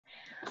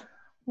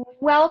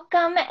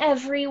Welcome,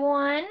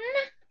 everyone.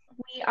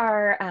 We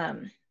are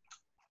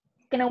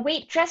going to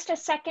wait just a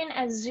second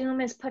as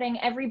Zoom is putting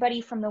everybody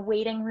from the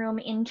waiting room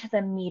into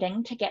the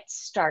meeting to get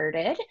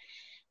started.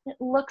 It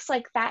looks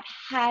like that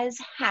has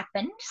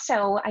happened,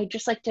 so I'd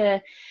just like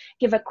to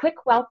give a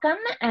quick welcome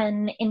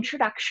and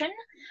introduction.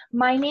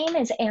 My name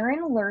is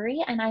Erin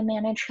Lurie, and I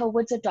manage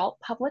Hillwood's adult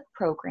public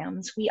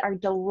programs. We are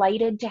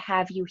delighted to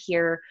have you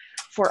here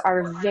for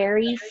our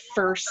very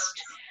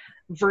first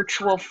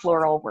virtual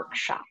floral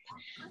workshop.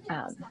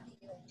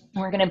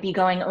 We're going to be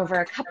going over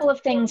a couple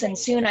of things, and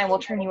soon I will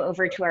turn you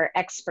over to our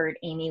expert,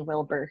 Ami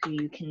Wilber, who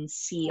you can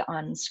see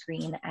on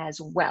screen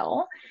as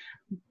well.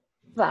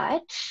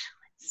 But let's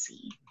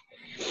see.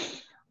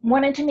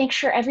 Wanted to make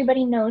sure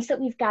everybody knows that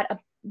we've got a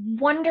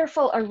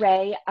wonderful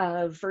array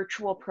of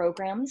virtual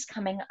programs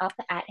coming up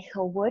at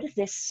Hillwood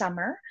this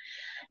summer.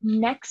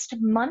 Next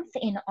month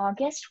in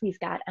August, we've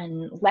got a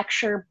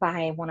lecture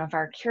by one of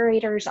our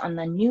curators on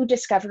the new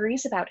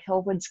discoveries about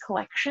Hillwood's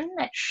collection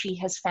that she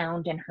has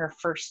found in her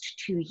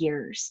first 2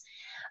 years.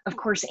 Of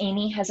course,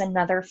 Amy has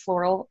another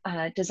floral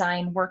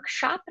design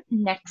workshop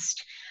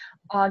next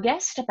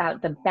August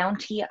about the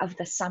bounty of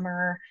the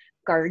summer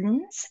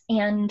gardens.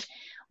 And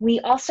we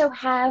also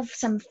have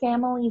some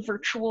family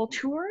virtual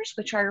tours,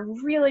 which are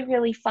really,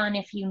 really fun.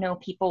 If you know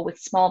people with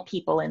small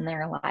people in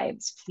their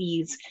lives,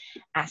 please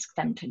ask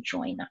them to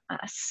join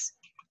us.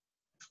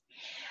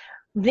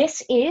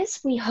 This is,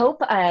 we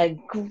hope, a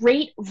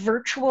great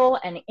virtual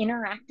and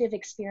interactive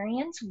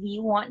experience. We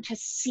want to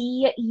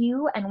see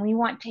you and we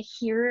want to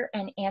hear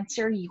and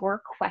answer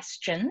your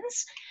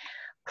questions.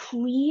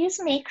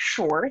 Please make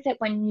sure that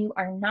when you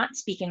are not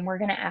speaking, we're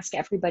going to ask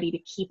everybody to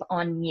keep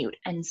on mute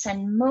and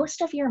send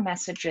most of your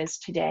messages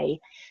today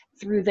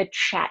through the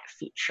chat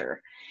feature.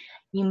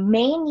 You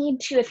may need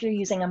to, if you're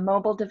using a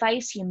mobile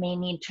device, you may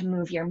need to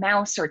move your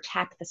mouse or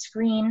tap the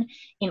screen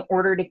in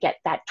order to get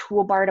that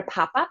toolbar to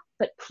pop up,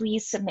 but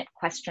please submit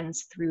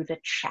questions through the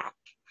chat.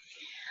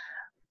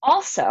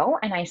 Also,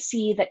 and I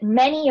see that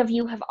many of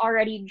you have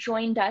already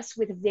joined us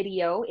with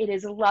video. It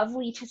is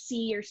lovely to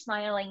see your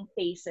smiling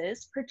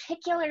faces,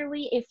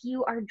 particularly if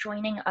you are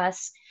joining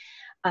us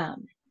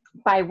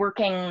by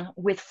working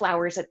with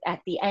flowers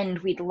at the end.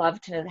 We'd love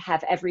to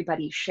have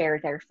everybody share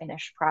their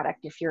finished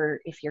product if you're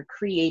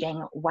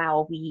creating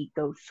while we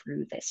go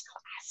through this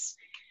class.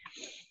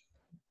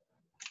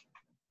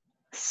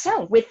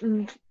 So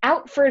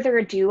without further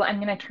ado,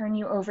 I'm going to turn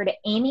you over to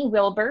Ami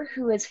Wilber,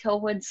 who is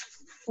Hillwood's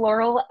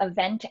floral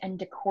event and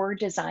decor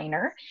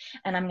designer.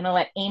 And I'm going to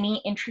let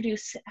Amy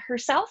introduce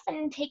herself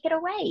and take it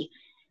away.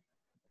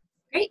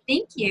 Great,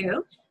 thank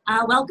you.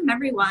 Welcome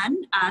everyone.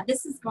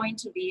 This is going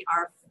to be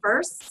our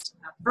first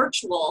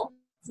virtual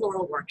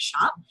floral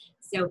workshop.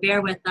 So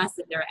bear with us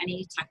if there are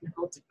any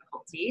technical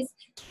difficulties,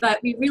 but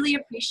we really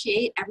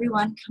appreciate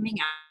everyone coming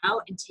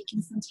out and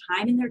taking some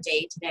time in their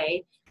day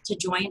today to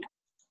join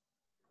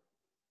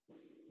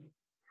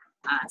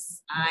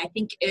us. I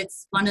think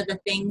it's one of the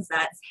things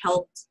that's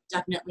helped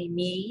definitely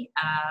me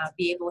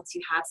be able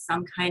to have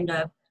some kind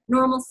of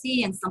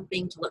normalcy and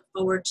something to look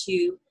forward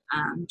to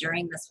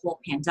during this whole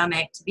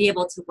pandemic, to be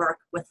able to work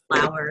with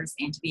flowers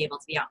and to be able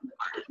to be out in the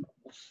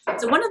garden.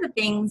 So one of the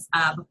things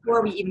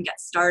before we even get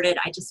started,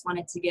 I just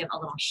wanted to give a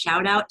little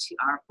shout out to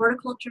our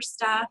horticulture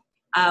staff.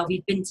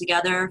 We've been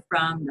together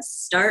from the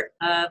start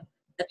of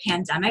the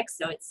pandemic,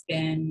 so it's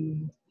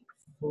been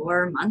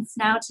 4 months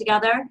now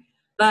together.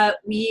 But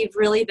we've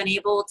really been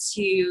able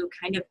to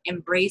kind of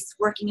embrace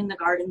working in the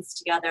gardens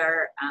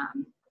together,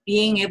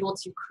 being able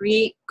to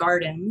create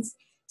gardens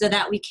so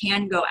that we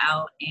can go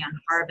out and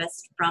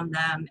harvest from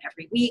them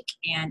every week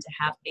and to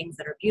have things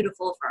that are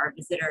beautiful for our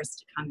visitors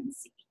to come and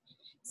see.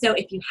 So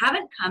if you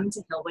haven't come to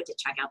Hillwood to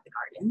check out the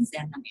gardens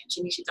and the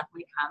mansion, you should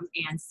definitely come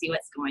and see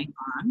what's going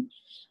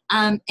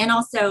on. And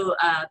also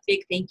a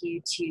big thank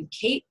you to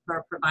Kate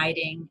for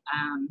providing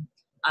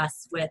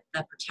us with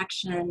the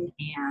protection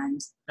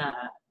and the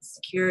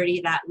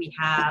security that we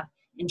have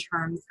in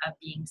terms of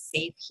being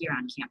safe here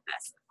on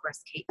campus. Of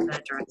course, Kate,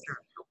 the director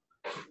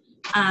of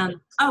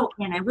Hillwood. Oh,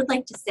 and I would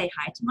like to say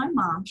hi to my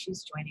mom.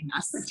 She's joining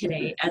us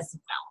today as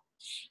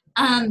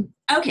well.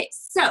 Okay,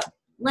 so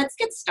let's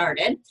get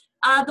started.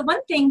 The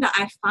one thing that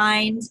I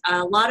find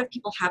a lot of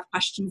people have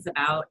questions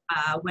about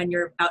when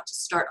you're about to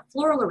start a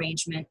floral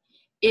arrangement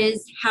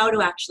is how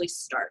to actually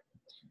start.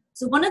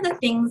 So one of the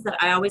things that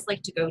I always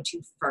like to go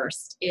to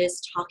first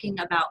is talking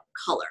about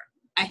color.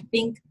 I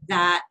think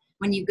that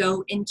when you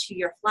go into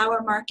your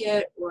flower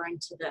market or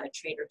into the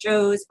Trader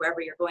Joe's,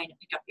 wherever you're going to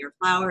pick up your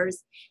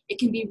flowers, it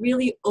can be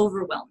really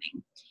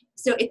overwhelming.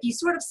 So if you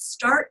sort of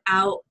start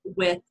out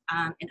with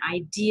an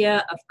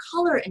idea of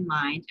color in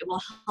mind, it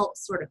will help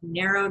sort of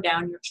narrow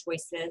down your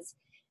choices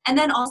and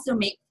then also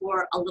make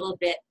for a little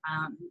bit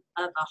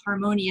of a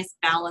harmonious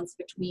balance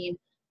between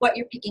what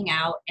you're picking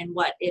out and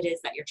what it is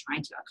that you're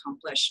trying to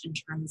accomplish in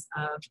terms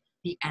of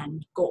the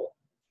end goal.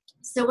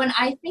 So when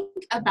I think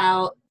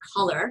about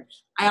color,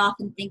 I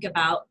often think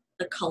about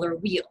the color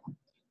wheel.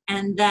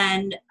 And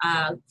then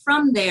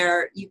from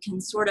there, you can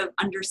sort of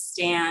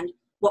understand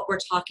what we're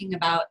talking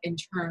about in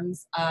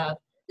terms of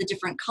the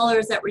different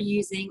colors that we're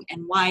using,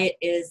 and why it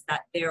is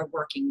that they're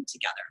working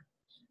together.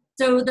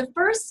 So the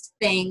first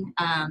thing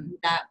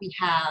that we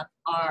have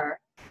are,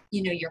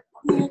 your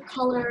cool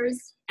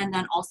colors and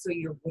then also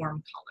your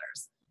warm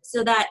colors.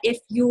 So that if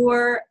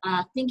you're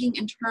thinking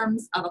in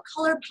terms of a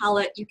color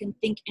palette, you can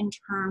think in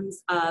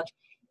terms of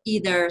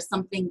either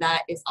something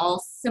that is all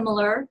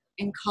similar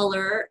in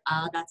color,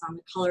 that's on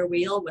the color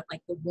wheel with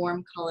like the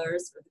warm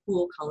colors or the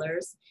cool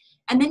colors.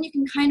 And then you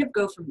can kind of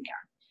go from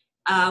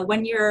there.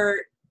 When you're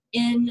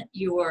in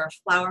your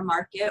flower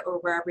market or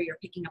wherever you're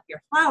picking up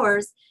your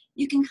flowers,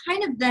 you can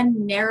kind of then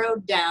narrow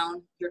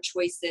down your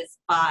choices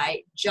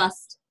by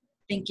just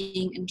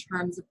thinking in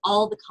terms of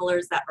all the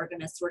colors that are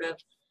going to sort of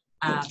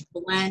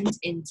blend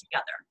in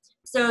together.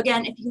 So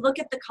again, if you look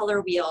at the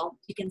color wheel,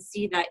 you can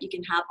see that you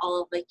can have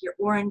all of like your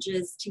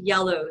oranges to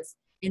yellows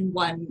in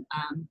one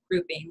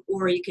grouping,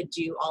 or you could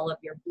do all of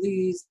your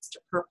blues to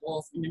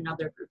purples in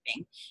another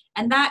grouping.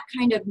 And that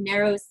kind of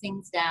narrows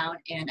things down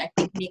and I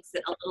think makes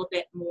it a little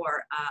bit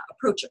more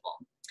approachable.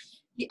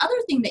 The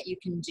other thing that you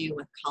can do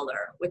with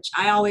color, which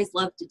I always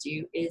love to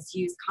do, is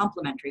use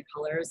complementary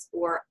colors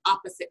or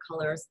opposite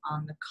colors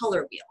on the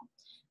color wheel.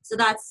 So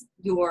that's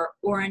your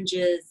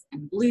oranges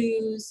and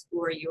blues,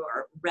 or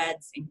your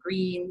reds and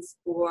greens,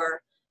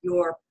 or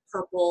your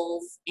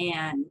purples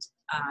and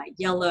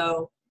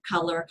yellow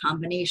color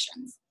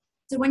combinations.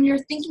 So when you're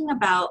thinking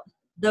about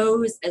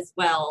those as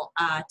well,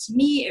 to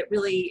me it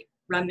really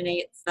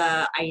resonates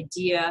the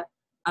idea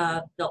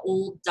of the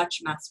old Dutch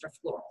master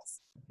florals,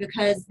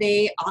 because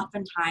they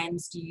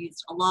oftentimes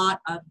used a lot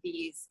of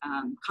these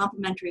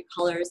complementary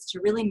colors to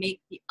really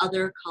make the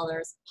other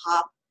colors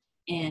pop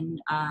in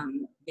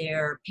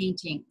their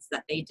paintings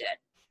that they did.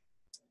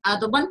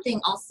 The one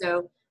thing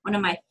also, one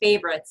of my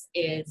favorites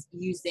is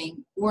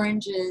using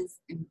oranges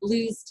and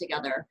blues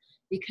together,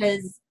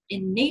 because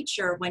in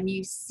nature, when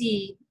you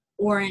see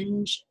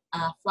orange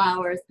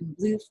flowers and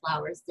blue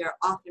flowers, they're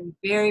often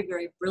very,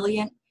 very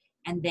brilliant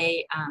and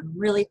they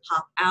really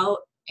pop out.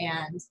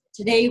 And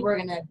today we're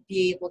going to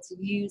be able to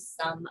use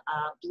some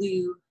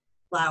blue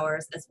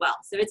flowers as well.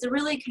 So it's a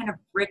really kind of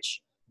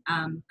rich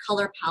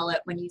color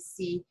palette when you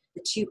see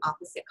the two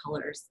opposite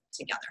colors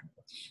together.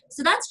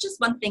 So that's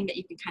just one thing that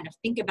you can kind of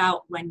think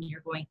about when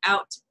you're going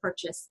out to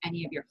purchase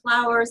any of your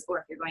flowers, or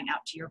if you're going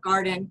out to your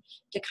garden,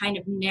 to kind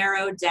of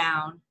narrow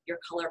down your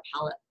color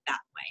palette that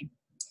way.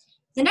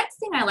 The next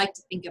thing I like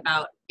to think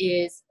about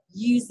is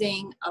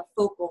using a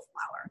focal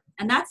flower.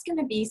 And that's going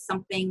to be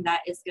something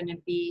that is going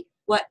to be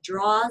what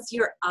draws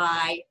your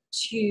eye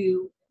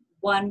to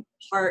one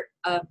part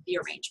of the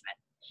arrangement.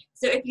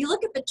 So if you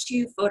look at the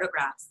two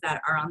photographs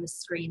that are on the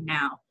screen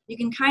now, you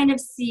can kind of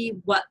see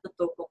what the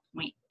focal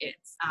point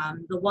is.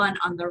 The one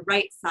on the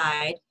right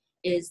side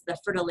is the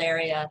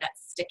fritillaria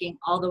that's sticking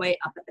all the way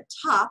up at the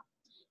top.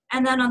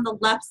 And then on the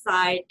left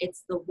side,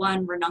 it's the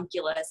one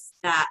ranunculus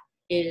that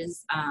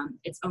is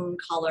its own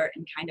color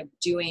and kind of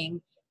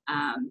doing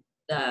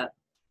the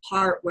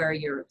part where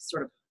you're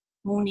sort of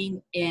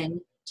honing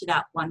in to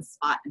that one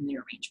spot in the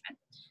arrangement.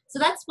 So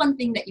that's one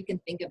thing that you can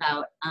think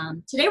about.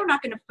 Today we're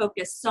not going to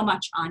focus so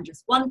much on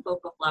just one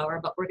focal flower,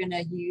 but we're going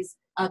to use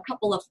a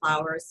couple of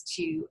flowers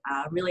to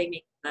really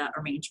make the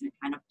arrangement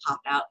kind of pop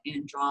out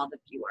and draw the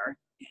viewer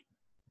in.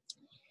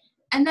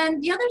 And then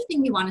the other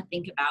thing you want to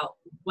think about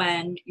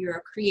when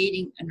you're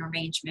creating an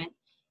arrangement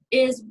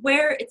is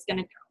where it's going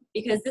to go,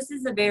 because this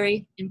is a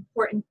very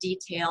important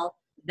detail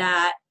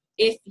that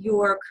if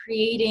you're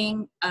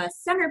creating a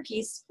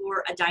centerpiece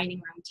for a dining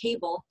room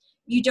table,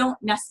 you don't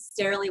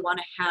necessarily want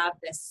to have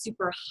this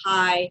super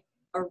high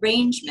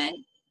arrangement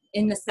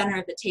in the center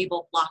of the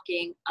table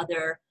blocking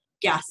other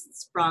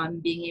guests from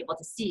being able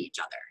to see each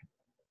other.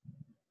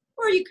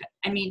 Or you could.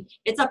 I mean,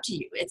 it's up to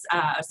you. It's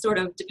sort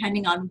of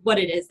depending on what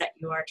it is that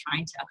you are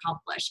trying to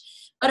accomplish.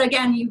 But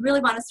again, you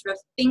really want to sort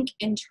of think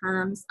in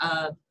terms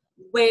of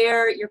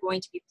where you're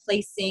going to be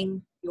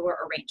placing your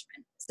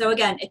arrangement. So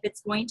again, if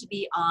it's going to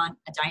be on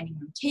a dining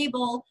room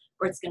table,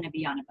 or it's going to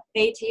be on a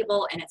buffet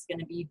table, and it's going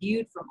to be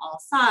viewed from all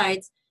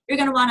sides, you're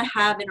going to want to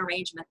have an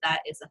arrangement that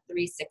is a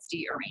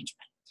 360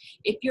 arrangement.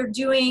 If you're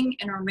doing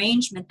an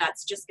arrangement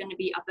that's just going to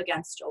be up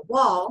against a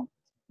wall,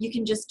 you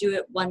can just do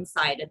it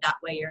one-sided. That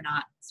way you're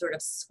not sort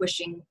of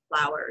squishing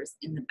flowers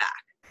in the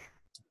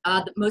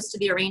back. Most of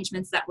the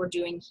arrangements that we're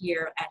doing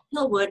here at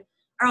Hillwood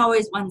are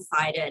always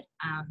one-sided.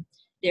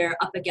 They're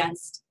up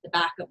against the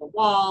back of a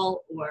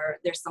wall, or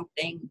there's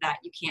something that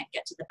you can't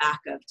get to the back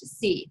of to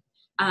see.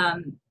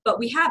 But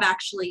we have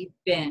actually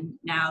been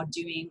now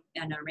doing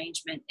an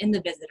arrangement in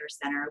the visitor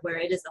center where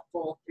it is a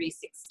full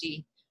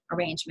 360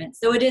 arrangement.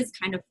 So it is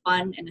kind of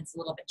fun, and it's a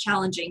little bit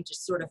challenging to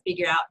sort of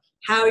figure out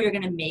how you're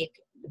going to make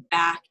the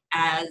back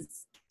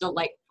as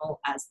delightful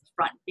as the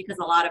front. Because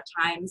a lot of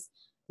times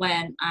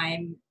when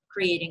I'm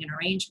creating an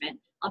arrangement,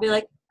 I'll be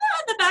like,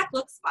 the back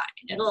looks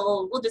fine.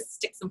 We'll just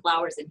stick some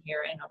flowers in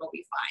here and it'll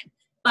be fine.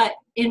 But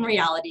in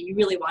reality, you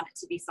really want it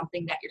to be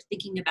something that you're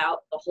thinking about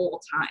the whole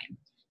time.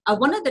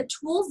 One of the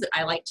tools that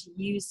I like to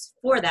use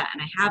for that,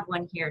 and I have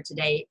one here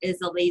today,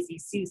 is a Lazy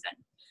Susan.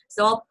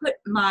 So I'll put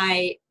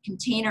my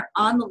container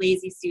on the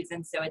Lazy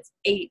Susan so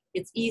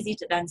it's easy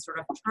to then sort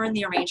of turn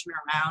the arrangement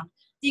around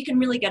so you can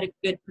really get a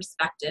good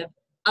perspective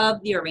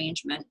of the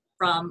arrangement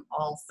from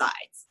all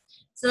sides.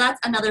 So that's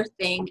another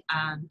thing,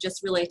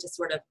 just really to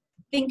sort of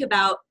think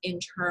about in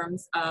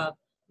terms of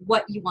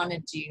what you want to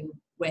do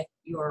with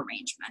your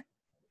arrangement.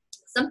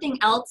 Something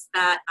else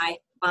that I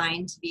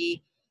find to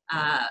be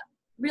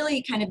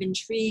really kind of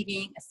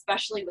intriguing,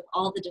 especially with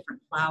all the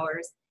different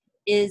flowers,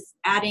 is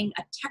adding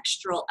a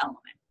textural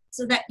element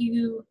so that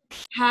you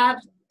have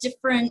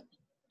different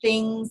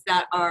things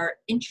that are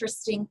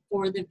interesting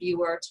for the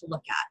viewer to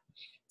look at.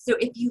 So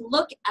if you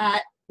look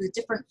at the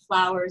different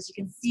flowers, you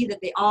can see that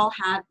they all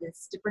have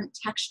this different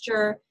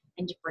texture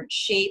and different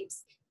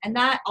shapes. And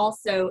that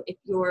also, if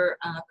you're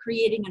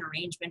creating an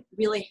arrangement,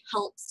 really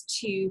helps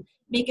to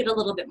make it a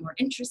little bit more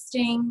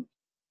interesting,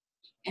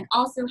 and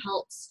also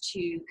helps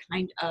to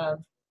kind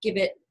of give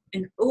it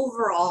an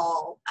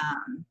overall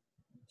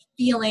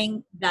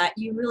feeling that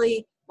you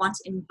really want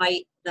to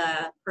invite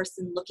the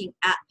person looking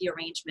at the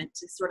arrangement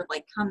to sort of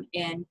like come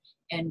in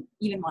and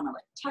even want to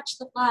like touch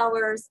the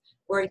flowers,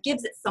 or it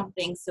gives it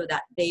something so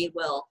that they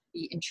will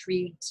be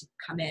intrigued to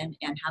come in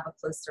and have a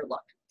closer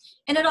look.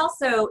 And it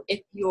also, if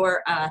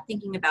you're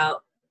thinking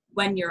about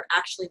when you're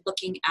actually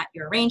looking at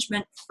your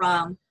arrangement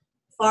from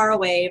far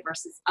away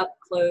versus up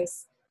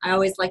close, I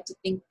always like to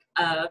think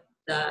of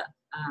the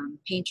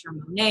painter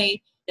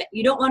Monet, that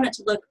you don't want it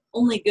to look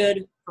only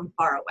good from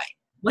far away.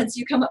 Once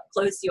you come up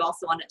close, you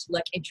also want it to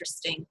look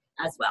interesting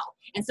as well.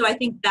 And so I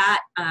think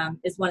that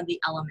is one of the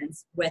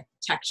elements with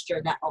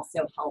texture that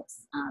also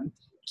helps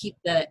keep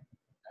the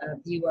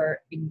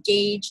viewer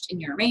engaged in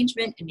your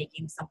arrangement and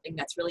making something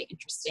that's really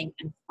interesting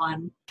and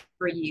fun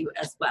for you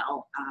as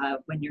well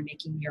when you're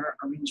making your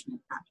arrangement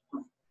at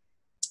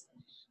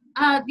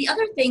home. The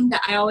other thing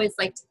that I always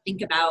like to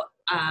think about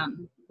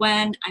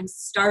when I'm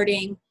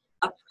starting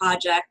a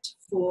project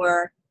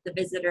for the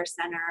visitor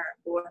center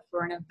or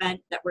for an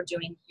event that we're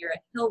doing here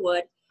at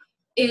Hillwood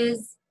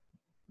is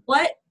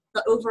what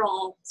the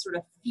overall sort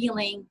of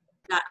feeling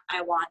that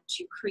I want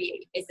to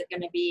create. Is it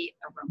going to be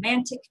a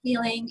romantic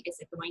feeling? Is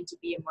it going to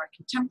be a more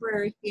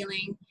contemporary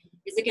feeling?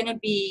 Is it going to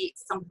be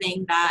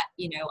something that,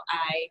 you know,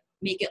 I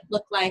make it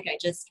look like I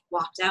just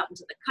walked out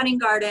into the cutting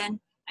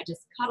garden, I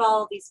just cut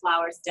all these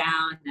flowers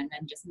down and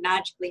then just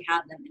magically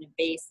have them in a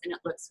vase, and it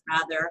looks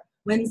rather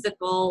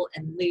whimsical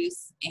and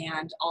loose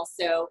and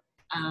also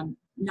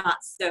not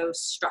so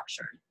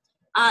structured.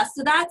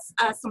 So that's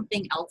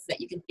something else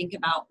that you can think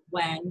about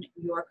when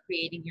you're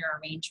creating your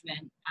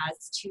arrangement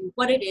as to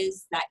what it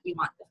is that you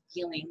want the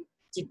feeling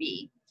to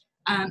be.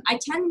 I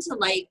tend to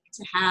like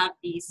to have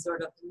these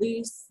sort of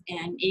loose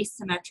and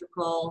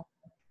asymmetrical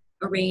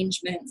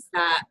arrangements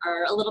that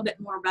are a little bit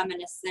more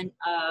reminiscent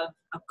of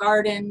a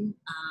garden,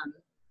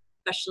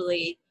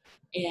 especially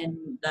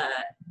in the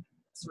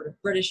sort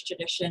of British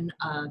tradition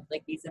of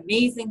like these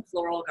amazing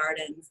floral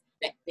gardens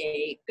that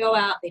they go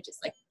out, they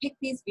just like pick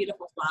these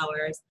beautiful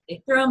flowers,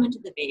 they throw them into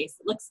the vase,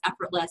 it looks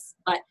effortless,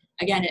 but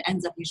again, it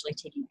ends up usually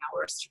taking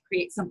hours to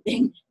create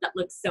something that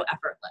looks so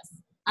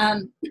effortless.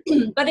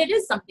 But it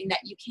is something that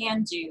you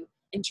can do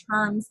in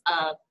terms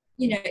of,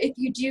 you know, if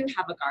you do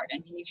have a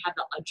garden and you have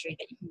the luxury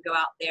that you can go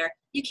out there,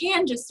 you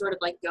can just sort of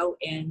like go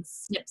in,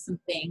 snip some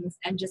things,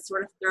 and just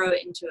sort of throw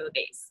it into a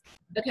vase.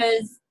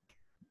 Because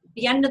at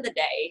the end of the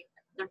day,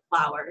 they're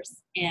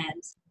flowers,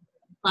 and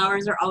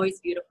flowers are always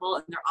beautiful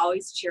and they're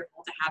always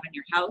cheerful to have in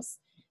your house.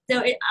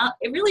 So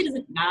it really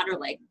doesn't matter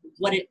like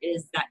what it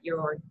is that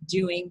you're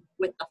doing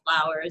with the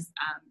flowers,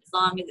 as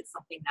long as it's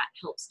something that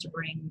helps to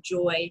bring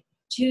joy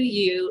to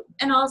you.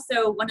 And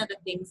also one of the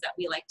things that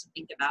we like to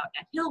think about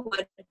at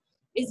Hillwood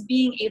is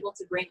being able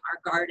to bring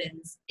our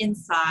gardens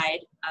inside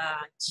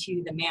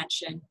to the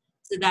mansion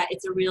so that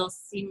it's a real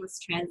seamless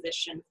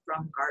transition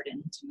from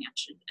garden to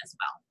mansion as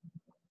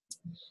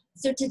well.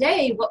 So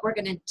today what we're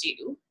going to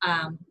do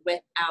with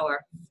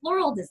our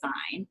floral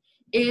design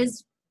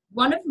is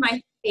one of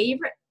my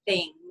favorite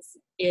things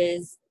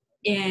is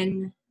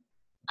in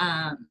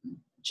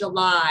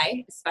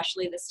July,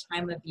 especially this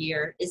time of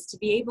year, is to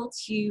be able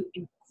to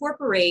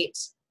incorporate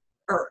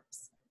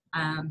herbs.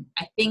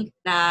 I think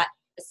that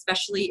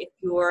especially if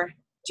you're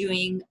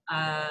doing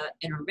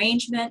an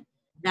arrangement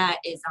that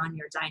is on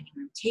your dining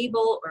room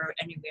table or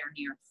anywhere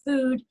near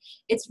food,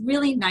 it's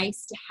really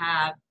nice to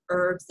have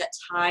herbs that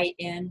tie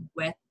in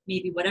with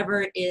maybe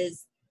whatever it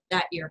is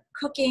that you're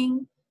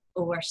cooking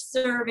or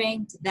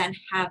serving, to then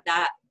have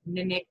that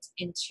mimicked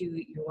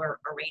into your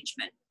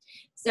arrangement.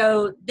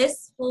 So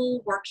this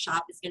whole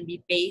workshop is going to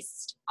be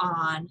based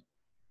on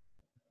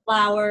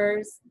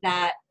flowers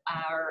that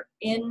are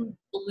in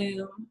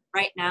bloom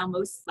right now,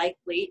 most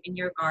likely in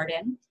your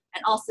garden,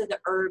 and also the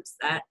herbs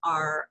that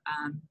are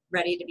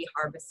ready to be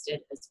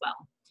harvested as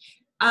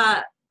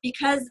well.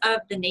 Because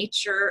of the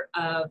nature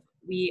of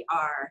we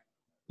are,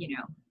 you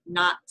know,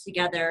 not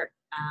together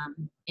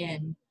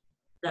in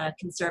the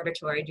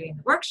conservatory doing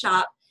the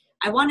workshop,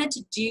 I wanted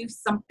to do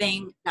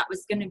something that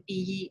was going to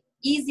be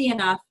easy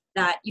enough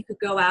that you could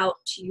go out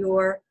to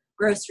your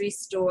grocery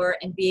store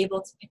and be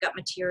able to pick up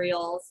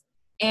materials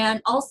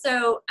And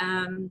also,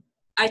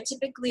 I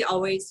typically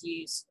always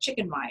use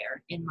chicken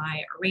wire in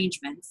my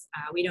arrangements.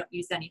 We don't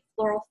use any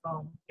floral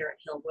foam here at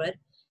Hillwood,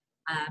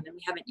 and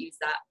we haven't used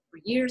that for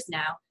years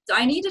now. So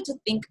I needed to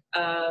think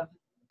of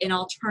an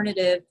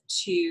alternative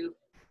to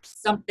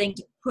something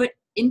to put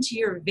into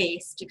your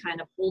vase to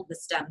kind of hold the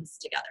stems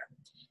together.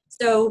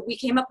 So we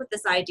came up with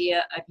this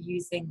idea of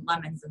using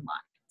lemons and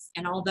limes.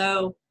 And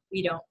although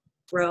we don't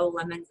grow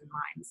lemons and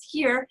limes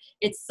here,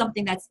 it's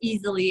something that's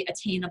easily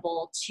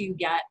attainable to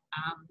get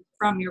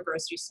from your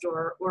grocery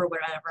store or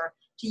whatever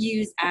to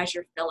use as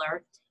your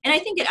filler. And I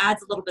think it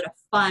adds a little bit of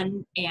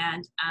fun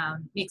and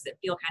makes it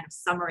feel kind of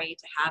summery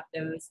to have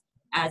those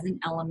as an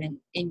element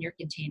in your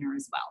container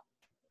as well.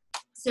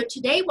 So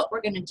today what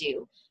we're going to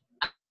do,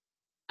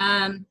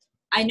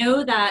 I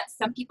know that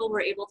some people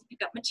were able to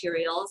pick up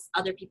materials,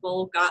 other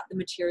people got the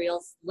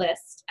materials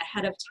list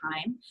ahead of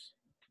time.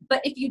 But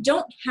if you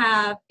don't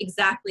have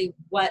exactly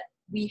what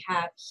we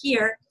have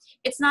here,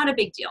 it's not a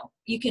big deal.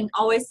 You can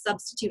always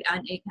substitute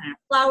any kind of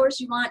flowers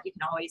you want. You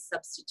can always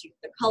substitute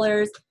the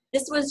colors.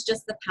 This was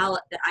just the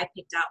palette that I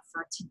picked out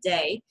for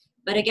today.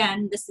 But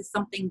again, this is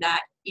something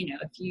that, you know,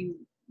 if you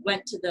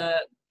went to the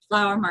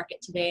flower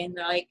market today and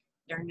they're like,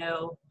 there are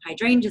no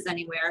hydrangeas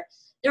anywhere,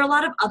 there are a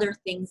lot of other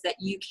things that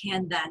you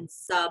can then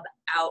sub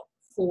out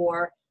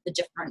for the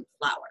different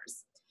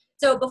flowers.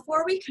 So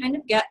before we kind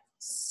of get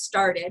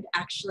started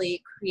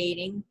actually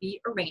creating the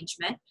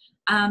arrangement,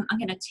 I'm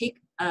going to take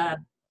a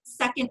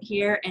second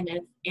here, and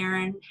if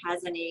Erin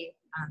has any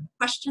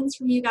questions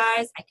from you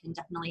guys, I can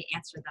definitely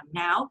answer them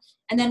now,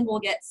 and then we'll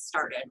get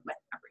started with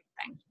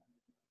everything.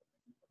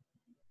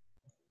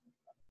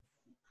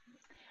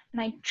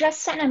 And I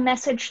just sent a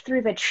message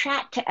through the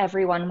chat to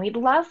everyone. We'd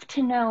love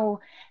to know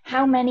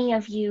how many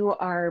of you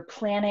are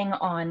planning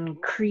on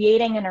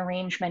creating an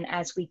arrangement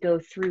as we go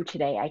through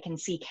today. I can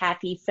see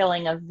Kathy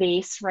filling a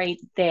vase right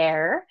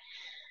there.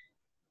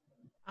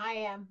 I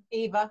am,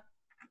 Eva.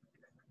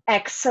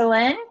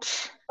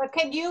 Excellent. But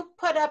can you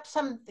put up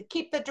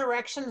keep the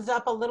directions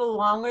up a little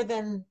longer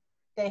than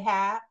they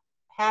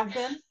have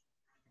been?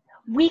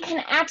 We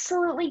can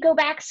absolutely go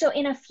back. So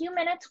in a few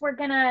minutes, we're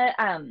gonna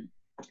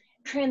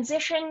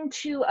transition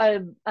to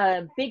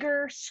a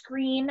bigger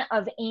screen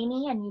of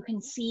Amy, and you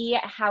can see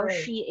how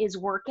Great. she is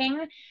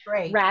working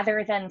Great.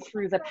 rather than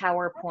through the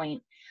PowerPoint.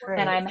 Great.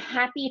 And I'm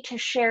happy to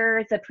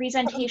share the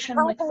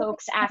presentation with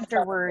folks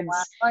afterwards.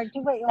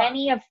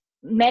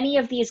 Many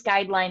of these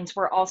guidelines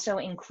were also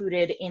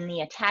included in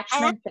the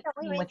attachment that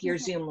came with your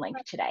Zoom link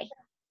today.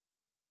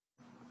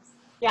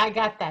 Yeah, I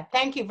got that.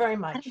 Thank you very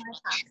much.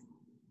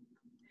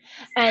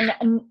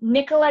 And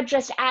Nicola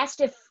just asked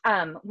if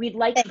we'd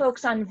like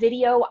folks on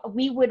video.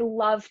 We would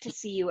love to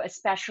see you,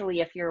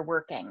 especially if you're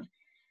working.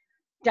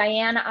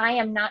 Diane, I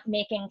am not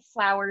making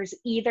flowers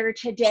either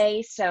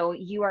today, so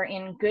you are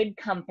in good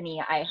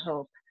company, I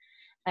hope.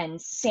 And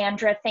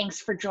Sandra, thanks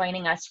for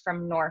joining us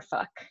from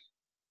Norfolk.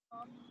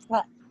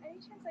 What? Any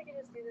chance I can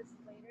just do this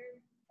later?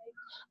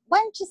 Why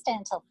don't you stay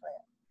until 4?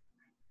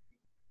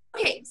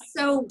 Okay,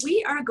 so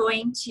we are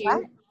going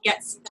to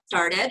get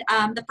started.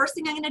 The first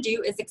thing I'm going to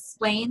do is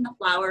explain the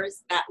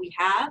flowers that we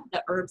have,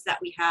 the herbs that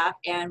we have,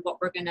 and what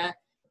we're going to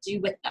do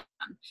with them.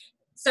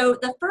 So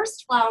the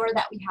first flower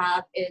that we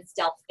have is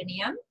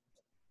delphinium.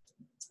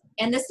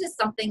 And this is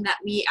something that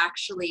we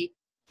actually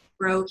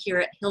grow here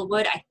at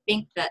Hillwood. I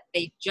think that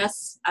they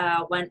just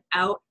went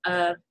out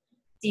of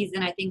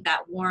season. I think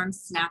that warm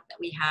snap that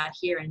we had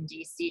here in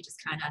DC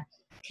just kind of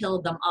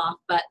killed them off.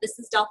 But this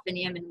is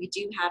delphinium, and we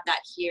do have that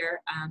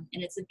here.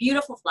 And it's a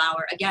beautiful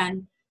flower.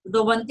 Again,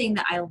 the one thing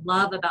that I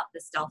love about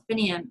this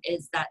delphinium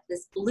is that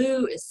this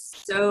blue is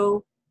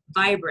so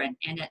vibrant,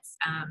 and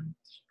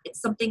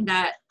it's something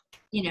that,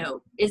 you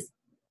know, is,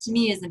 to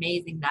me, is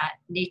amazing that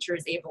nature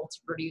is able to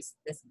produce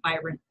this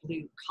vibrant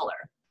blue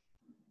color.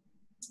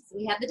 So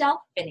we have the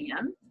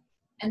delphinium,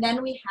 and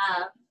then we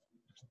have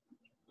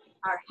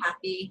our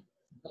happy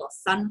little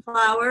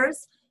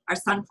sunflowers. Our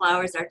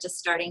sunflowers are just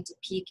starting to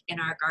peak in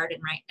our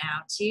garden right now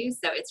too,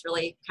 so it's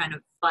really kind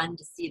of fun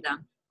to see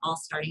them all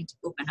starting to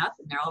open up,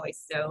 and they're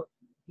always so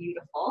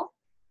beautiful.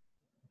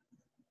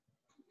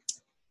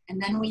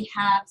 And then we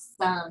have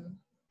some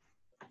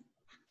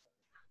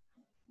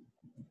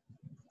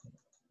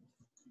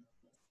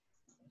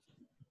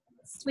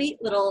sweet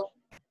little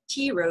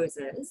tea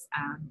roses.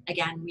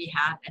 Again, we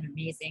have an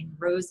amazing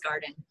rose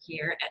garden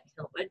here at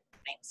Hillwood,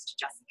 thanks to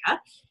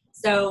Jessica.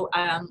 So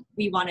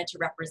we wanted to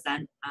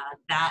represent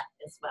that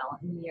as well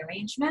in the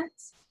arrangement.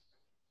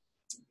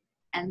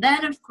 And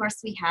then, of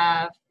course, we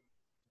have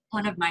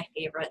one of my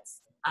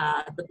favorites,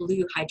 the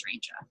blue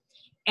hydrangea.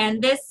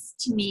 And this,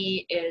 to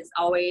me, is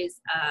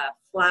always a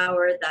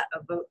flower that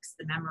evokes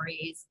the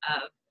memories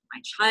of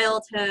my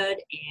childhood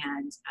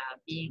and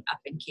being up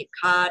in Cape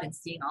Cod and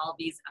seeing all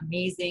these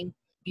amazing,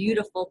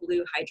 beautiful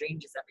blue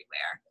hydrangeas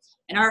everywhere.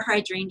 And our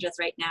hydrangeas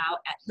right now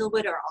at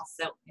Hillwood are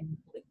also in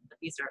blue, but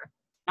these are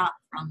not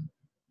from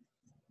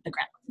the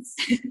grounds.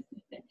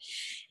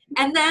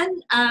 And then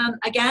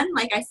again,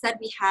 like I said,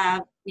 we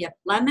have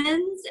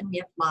lemons and we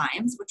have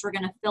limes, which we're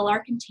going to fill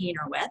our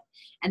container with,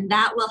 and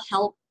that will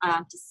help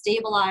to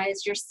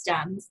stabilize your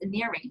stems in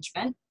the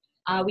arrangement.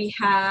 We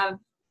have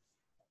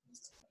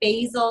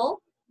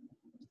basil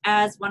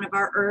as one of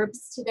our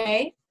herbs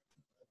today,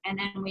 and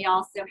then we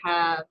also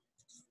have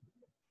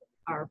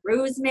our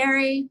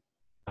rosemary,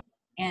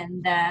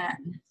 and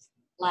then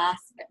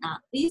last but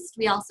not least,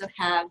 we also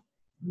have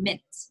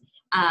mint.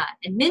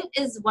 And mint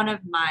is one of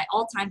my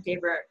all-time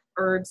favorite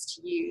herbs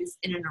to use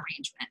in an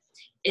arrangement.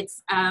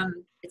 It's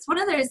one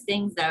of those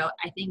things, though,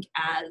 I think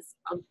as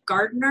a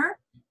gardener,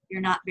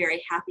 you're not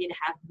very happy to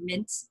have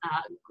mint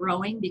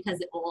growing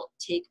because it will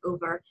take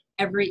over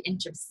every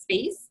inch of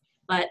space.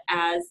 But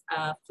as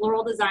a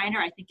floral designer,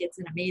 I think it's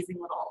an amazing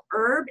little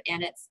herb,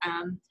 and it's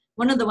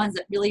one of the ones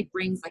that really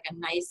brings like a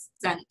nice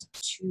scent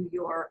to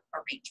your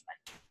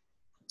arrangement.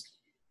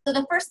 So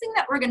the first thing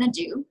that we're going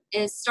to do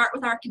is start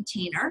with our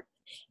container,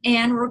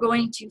 and we're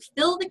going to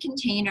fill the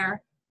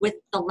container with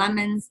the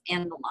lemons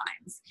and the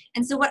limes.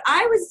 And so what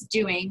I was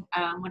doing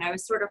when I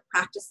was sort of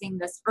practicing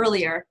this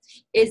earlier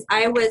is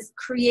I was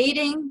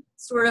creating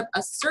sort of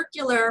a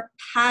circular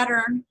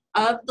pattern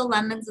of the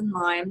lemons and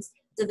limes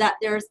so that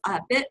there's a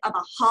bit of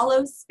a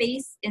hollow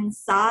space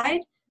inside.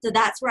 So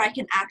that's where I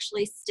can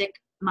actually stick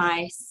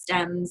my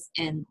stems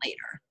in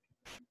later.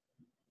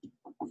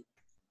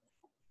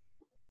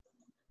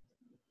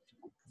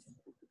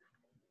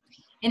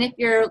 And if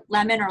your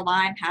lemon or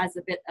lime has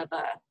a bit of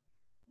a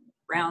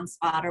brown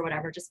spot or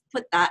whatever, just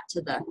put that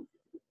to the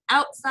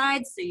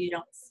outside so you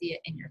don't see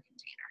it in your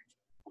container.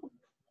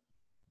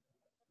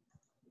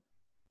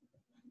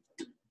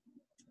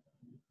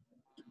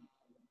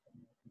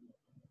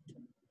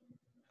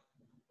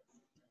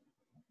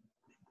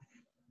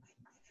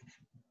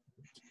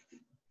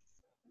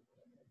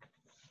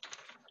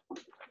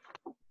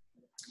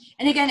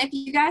 And again, if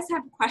you guys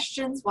have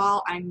questions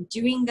while I'm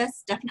doing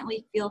this,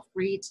 definitely feel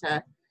free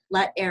to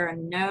let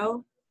Erin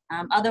know.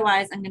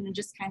 Otherwise, I'm going to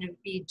just kind of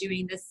be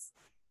doing this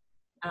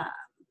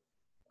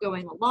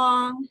going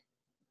along.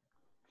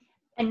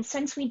 And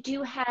since we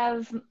do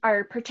have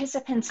our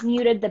participants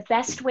muted, the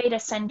best way to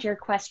send your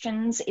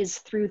questions is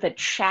through the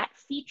chat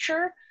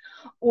feature,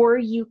 or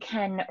you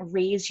can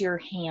raise your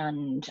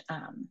hand.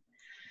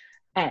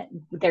 And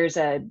there's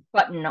a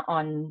button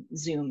on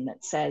Zoom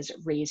that says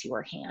raise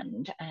your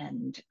hand,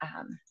 and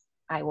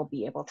I will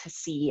be able to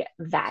see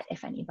that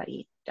if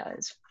anybody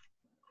does.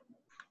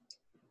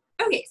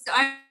 Okay, so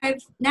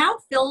I've now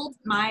filled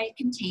my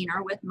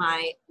container with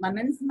my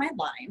lemons and my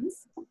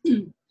limes.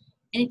 And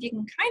if you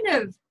can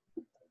kind of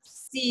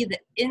see the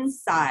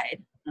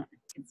inside, I don't know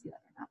if you can see that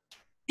or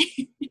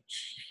not.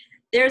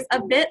 There's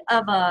a bit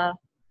of a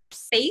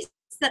space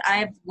that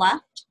I've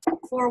left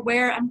for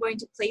where I'm going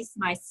to place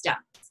my stems.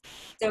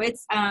 So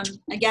it's,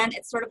 again,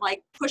 it's sort of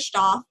like pushed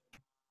off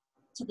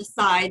to the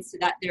side so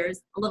that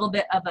there's a little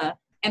bit of a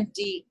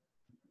empty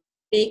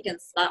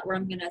vacant spot where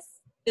I'm gonna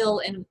fill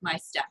in with my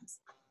stems.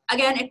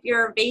 Again, if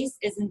your vase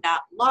isn't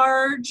that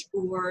large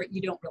or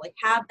you don't really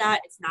have that,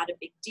 it's not a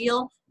big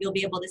deal. You'll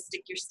be able to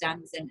stick your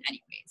stems in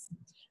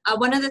anyways.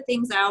 One of the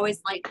things I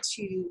always like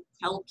to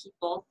tell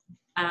people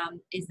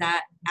is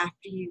that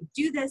after you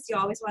do this, you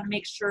always want to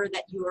make sure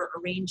that you are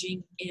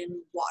arranging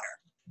in water.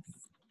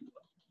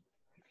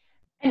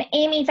 And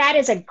Amy, that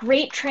is a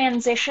great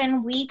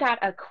transition. We got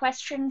a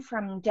question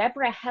from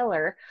Deborah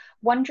Heller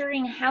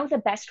wondering how the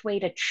best way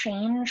to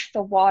change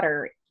the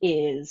water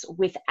is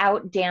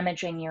without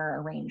damaging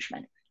your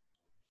arrangement.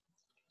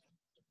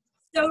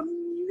 So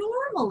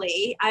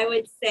normally I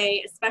would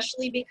say,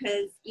 especially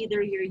because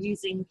either you're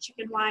using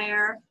chicken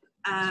wire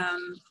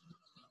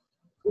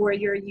or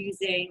you're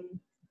using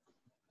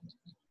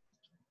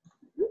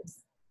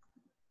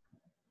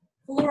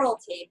floral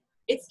tape,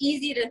 it's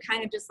easy to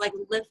kind of just like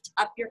lift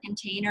up your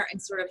container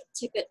and sort of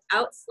tip it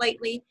out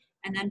slightly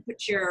and then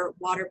put your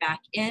water back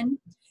in.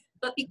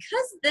 But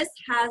because this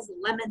has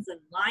lemons and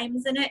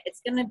limes in it,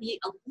 it's going to be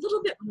a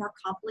little bit more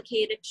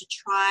complicated to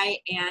try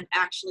and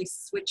actually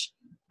switch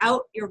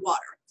out your water.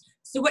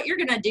 So what you're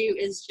going to do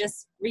is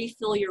just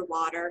refill your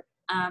water.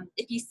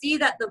 If you see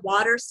that the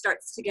water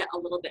starts to get a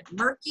little bit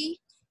murky,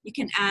 you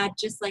can add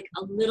just like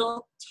a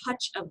little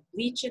touch of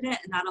bleach in it,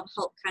 and that'll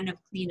help kind of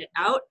clean it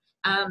out.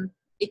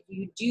 If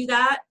you do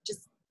that,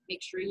 just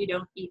make sure you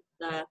don't eat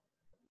the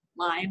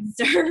limes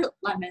or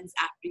lemons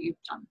after you've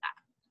done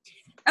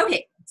that.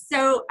 Okay,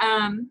 so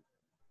I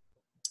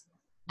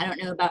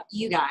don't know about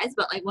you guys,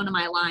 but like one of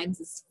my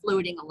limes is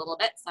floating a little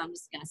bit, so I'm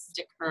just gonna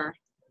stick her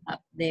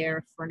up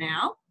there for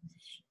now.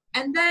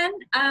 And then,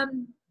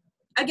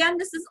 again,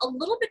 this is a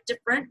little bit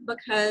different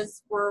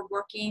because we're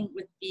working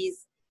with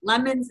these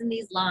lemons and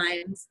these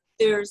limes.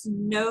 There's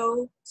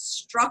no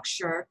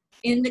structure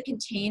in the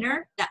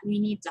container that we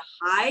need to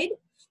hide.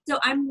 So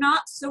I'm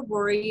not so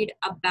worried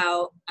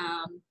about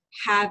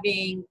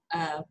having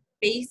a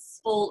base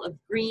full of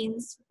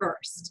greens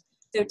first.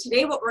 So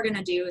today what we're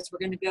gonna do is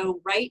we're gonna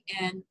go right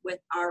in with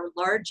our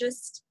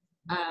largest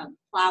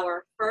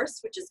flower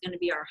first, which is going to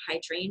be our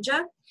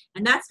hydrangea.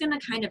 And that's going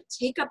to kind of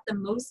take up the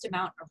most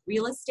amount of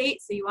real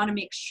estate. So you want to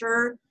make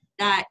sure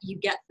that you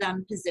get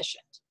them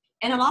positioned.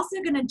 And I'm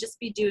also going to just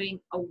be doing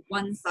a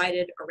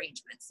one-sided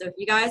arrangement. So if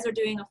you guys are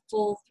doing a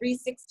full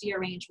 360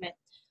 arrangement,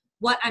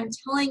 what I'm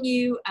telling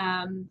you,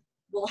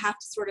 we'll have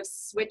to sort of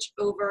switch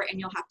over and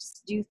you'll have to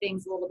do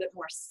things a little bit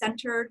more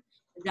centered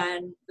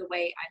than the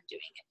way I'm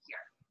doing it here.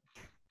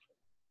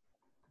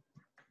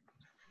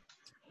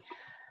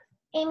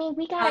 Amy,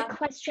 we got a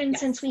question.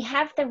 Yes. Since we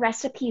have the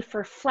recipe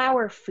for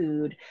flower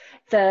food,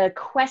 the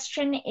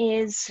question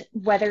is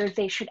whether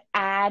they should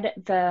add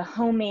the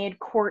homemade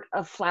quart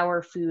of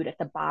flower food at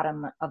the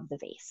bottom of the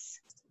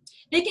vase.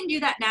 They can do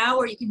that now,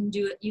 or you can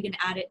do it. You can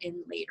add it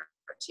in later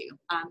too.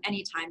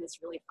 Anytime is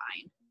really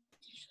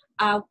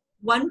fine.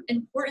 One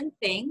important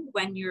thing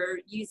when you're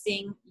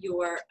using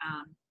your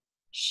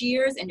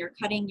shears and you're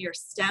cutting your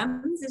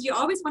stems is you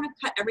always want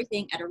to cut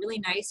everything at a really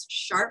nice,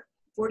 sharp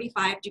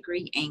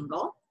 45-degree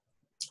angle.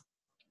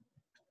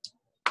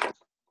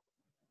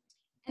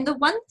 And the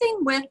one thing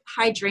with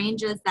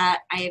hydrangeas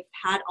that I've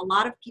had a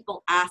lot of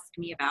people ask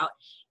me about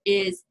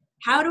is,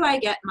 how do I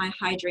get my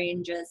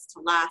hydrangeas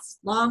to last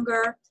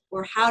longer,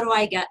 or how do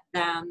I get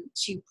them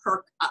to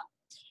perk up?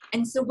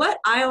 And so what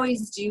I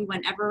always do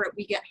whenever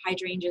we get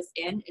hydrangeas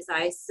in is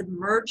I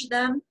submerge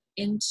them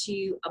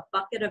into a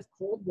bucket of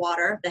cold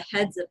water, the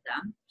heads of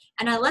them,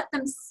 and I let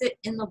them sit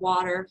in the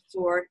water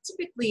for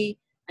typically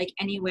like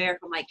anywhere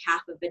from like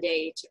half of a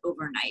day to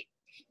overnight.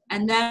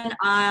 And then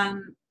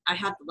I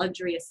have the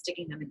luxury of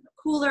sticking them in the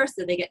cooler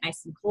so they get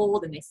nice and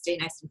cold and they stay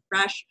nice and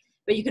fresh.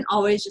 But you can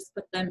always just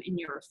put them in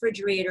your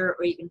refrigerator,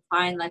 or you can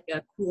find like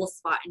a cool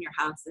spot in your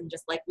house and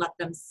just like let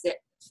them sit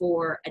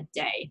for a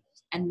day.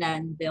 And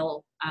then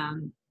they'll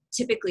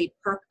typically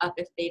perk up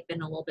if they've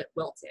been a little bit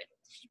wilted.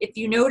 If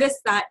you notice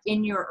that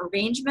in your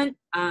arrangement,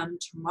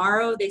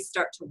 tomorrow they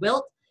start to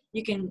wilt,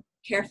 you can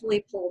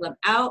carefully pull them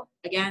out.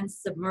 Again,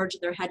 submerge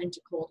their head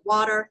into cold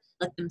water,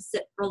 let them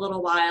sit for a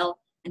little while,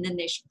 and then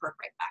they should perk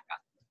right back up.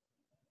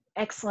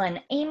 Excellent.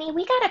 Amy,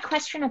 we got a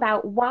question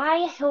about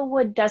why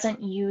Hillwood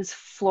doesn't use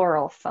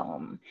floral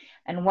foam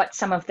and what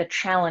some of the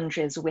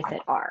challenges with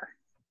it are.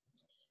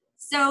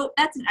 So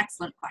that's an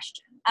excellent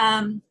question.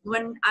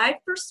 When I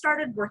first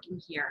started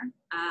working here,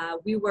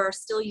 we were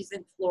still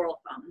using floral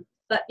foam,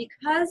 but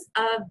because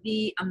of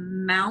the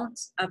amount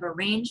of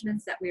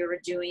arrangements that we were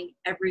doing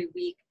every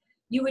week,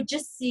 you would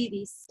just see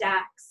these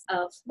stacks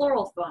of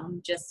floral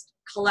foam just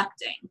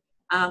collecting.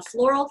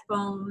 Floral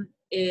foam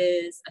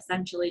is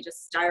essentially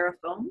just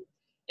styrofoam.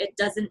 It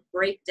doesn't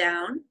break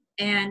down,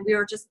 and we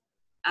were just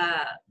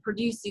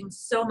producing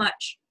so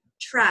much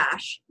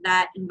trash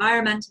that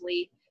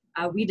environmentally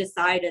we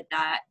decided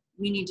that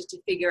we needed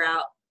to figure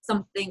out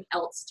something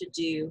else to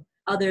do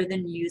other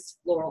than use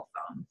floral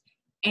foam.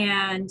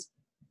 And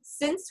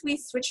since we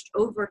switched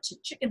over to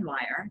chicken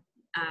wire,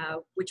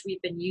 which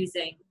we've been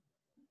using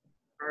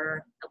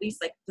for at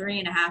least like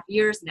 3.5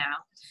 years now,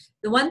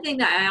 the one thing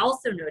that I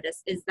also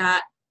noticed is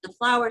that the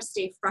flowers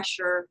stay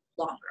fresher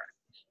longer,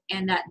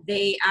 and that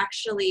they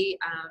actually,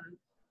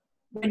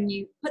 when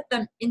you put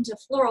them into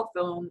floral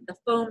foam, the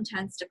foam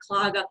tends to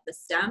clog up the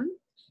stem.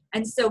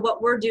 And so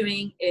what we're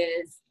doing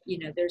is, you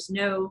know, there's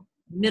no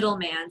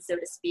middleman, so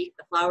to speak.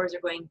 The flowers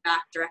are going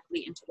back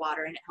directly into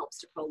water, and it helps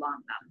to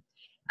prolong them.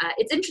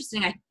 It's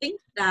interesting, I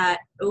think that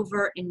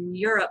over in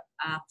Europe,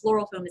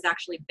 floral foam is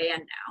actually banned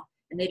now,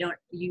 and they don't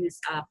use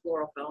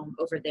floral foam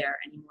over there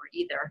anymore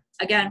either,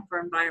 again, for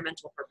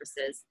environmental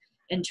purposes,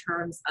 in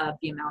terms of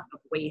the amount of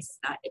waste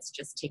that it's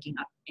just taking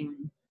up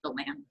in the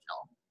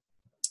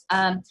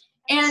landfill.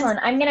 Excellent.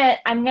 I'm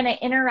gonna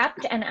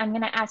interrupt, and I'm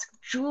gonna ask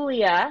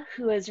Julia,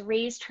 who has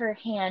raised her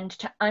hand,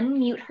 to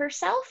unmute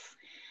herself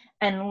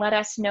and let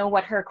us know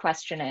what her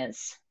question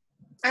is.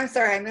 I'm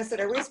sorry, I missed it.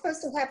 Are we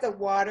supposed to have the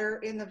water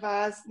in the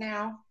vase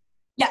now?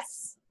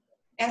 Yes.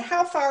 And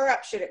how far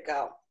up should it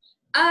go?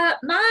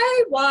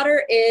 My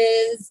water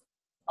is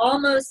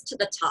almost to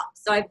the top.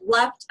 So I've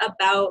left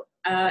about,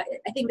 I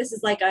think this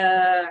is like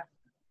a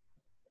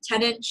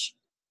 10-inch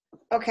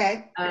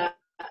Okay.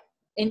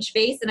 Inch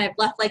vase, and I've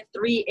left like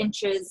 3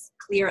 inches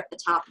clear at the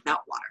top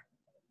without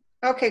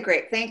water. Okay,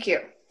 great. Thank you.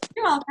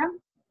 You're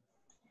welcome.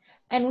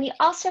 And we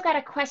also got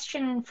a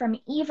question from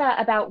Eva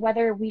about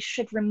whether we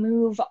should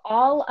remove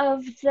all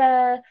of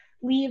the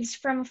leaves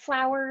from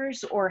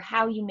flowers, or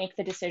how you make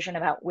the decision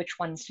about which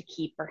ones to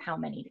keep or how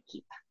many to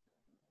keep.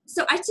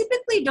 So I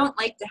typically don't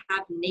like to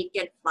have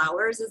naked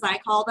flowers, as I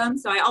call them.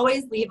 So I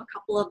always leave a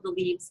couple of the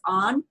leaves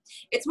on.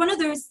 It's one of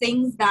those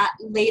things that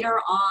later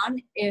on,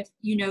 if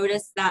you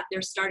notice that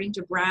they're starting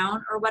to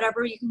brown or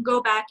whatever, you can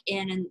go back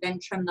in and then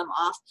trim them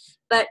off.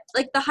 But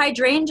like the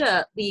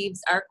hydrangea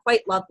leaves are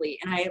quite lovely,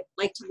 and I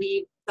like to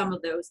leave some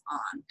of those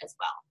on as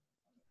well.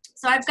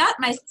 So I've got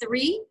my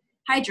 3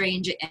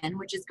 hydrangea in,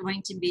 which is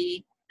going to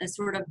be the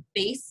sort of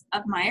base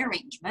of my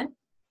arrangement.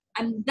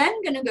 I'm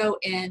then going to go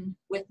in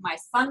with my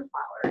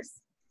sunflowers,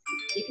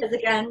 because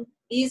again,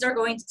 these are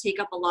going to take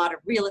up a lot of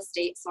real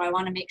estate, so I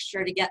want to make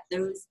sure to get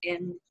those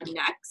in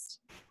next.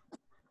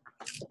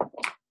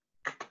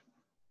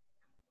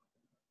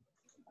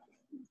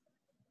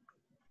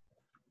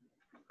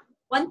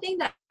 One thing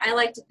that I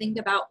like to think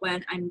about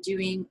when I'm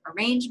doing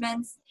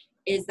arrangements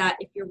is that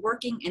if you're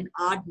working in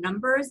odd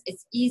numbers,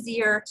 it's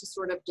easier to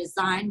sort of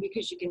design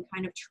because you can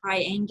kind of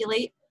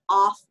triangulate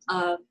off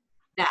of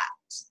that.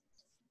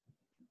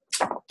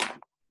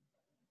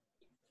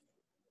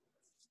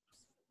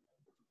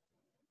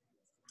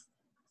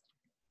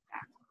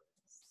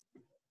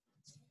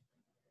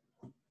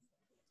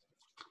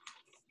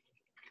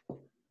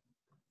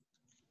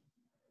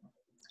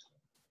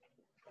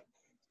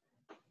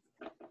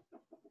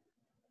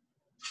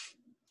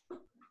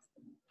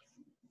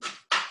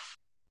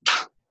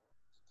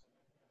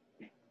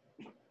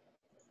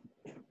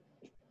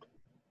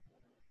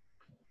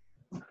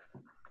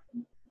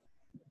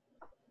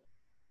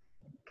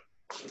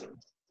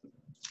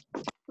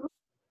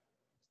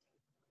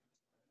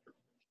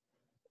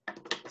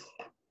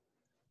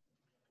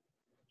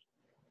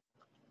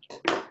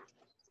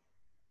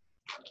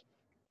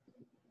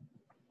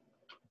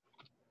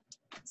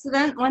 So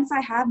then once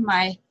I have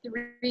my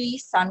 3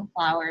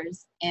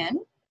 sunflowers in,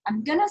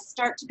 I'm gonna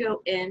start to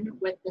go in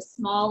with the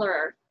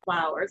smaller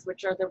flowers,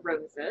 which are the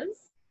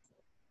roses.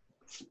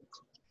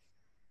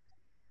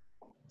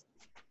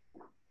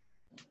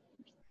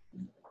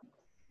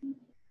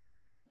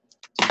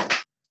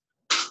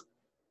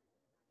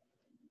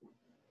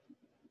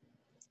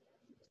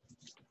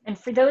 And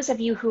for those of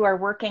you who are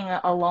working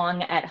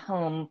along at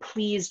home,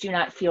 please do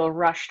not feel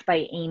rushed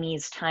by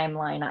Amy's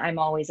timeline. I'm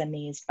always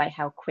amazed by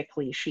how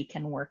quickly she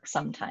can work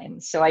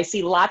sometimes. So I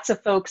see lots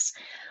of folks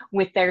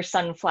with their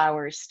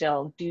sunflowers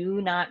still.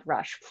 Do not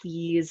rush.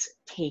 Please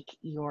take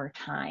your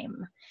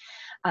time.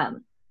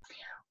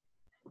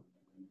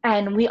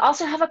 And we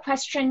also have a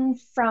question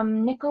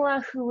from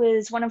Nicola, who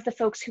is one of the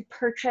folks who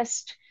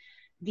purchased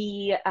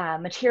the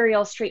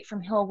material straight from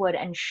Hillwood,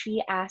 and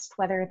she asked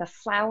whether the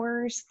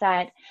flowers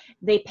that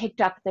they picked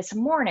up this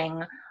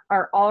morning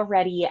are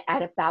already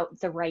at about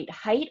the right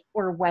height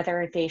or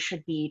whether they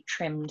should be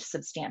trimmed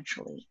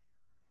substantially.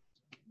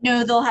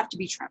 No, they'll have to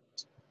be trimmed.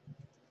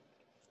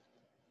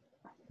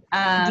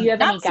 Do you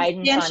have any not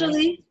guidance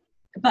substantially,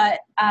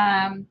 but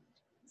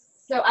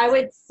so I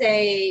would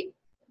say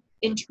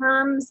in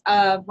terms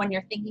of when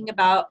you're thinking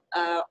about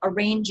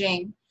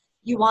arranging,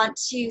 you want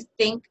to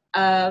think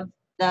of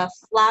the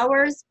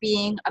flowers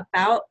being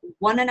about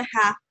 1.5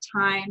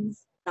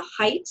 times the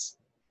height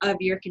of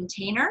your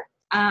container.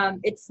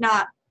 It's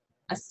not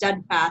a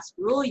steadfast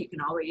rule. You can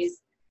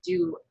always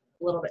do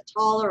a little bit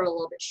taller or a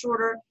little bit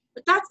shorter,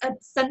 but that's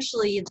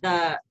essentially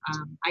the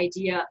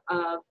idea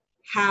of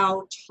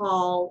how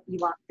tall you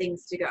want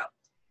things to go.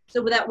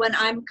 So that when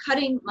I'm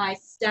cutting my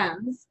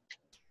stems,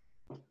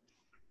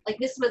 like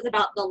this was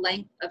about the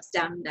length of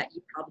stem that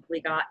you probably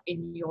got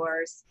in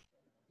yours.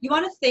 You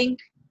want to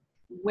think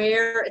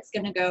where it's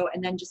going to go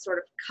and then just sort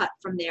of cut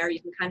from there. You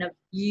can kind of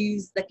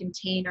use the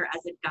container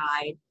as a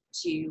guide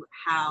to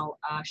how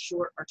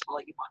short or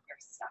tall you want your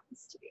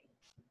stems to be.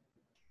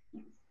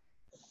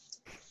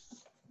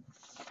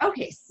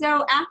 Okay,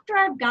 so after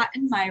I've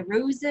gotten my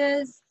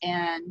roses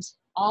and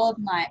all of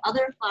my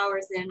other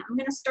flowers in, I'm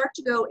going to start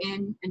to go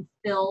in and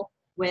fill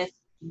with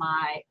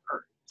my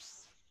herbs.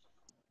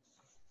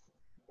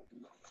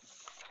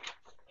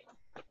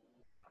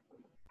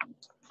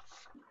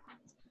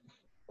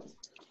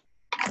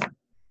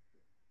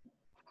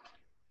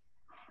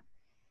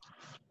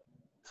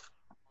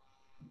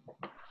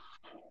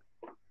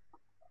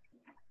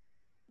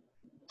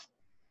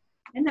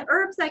 And the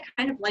herbs I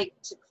kind of like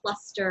to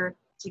cluster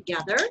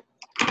together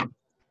to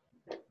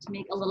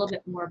make a little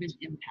bit more of an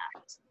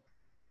impact.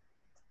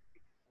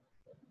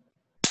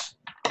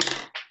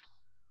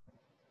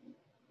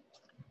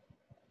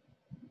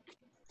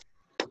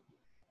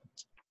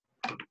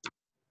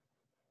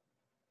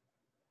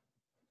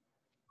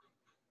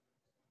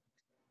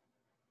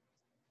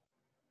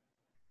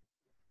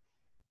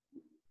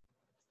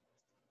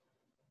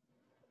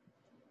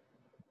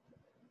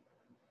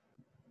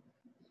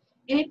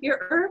 And if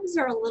your herbs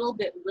are a little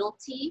bit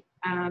wilty,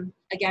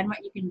 again, what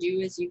you can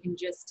do is you can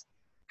just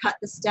cut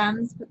the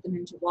stems, put them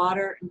into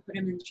water, and put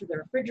them into the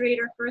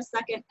refrigerator for a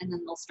second, and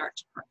then they'll start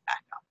to perk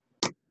back up.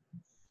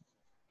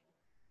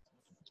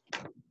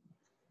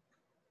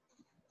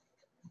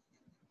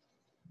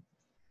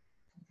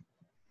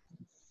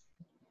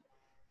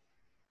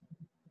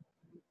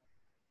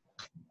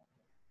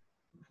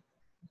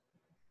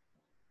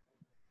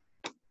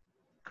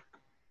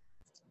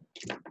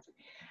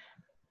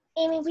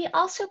 Amy, we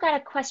also got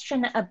a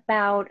question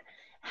about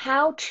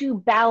how to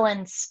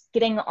balance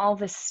getting all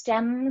the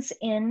stems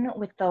in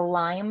with the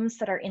limes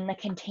that are in the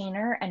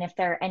container, and if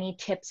there are any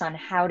tips on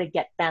how to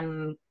get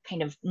them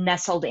kind of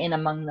nestled in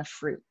among the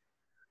fruit.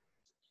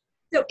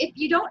 So if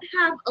you don't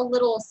have a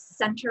little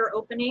center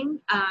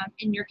opening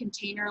in your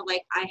container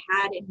like I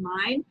had in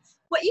mine,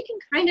 what you can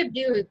kind of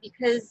do is,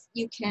 because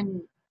you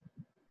can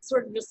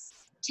sort of just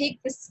take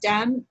the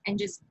stem and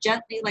just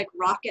gently like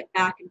rock it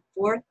back and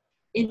forth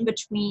in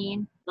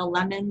between the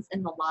lemons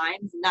and the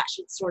limes, and that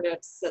should sort of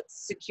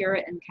secure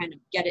it and kind of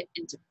get it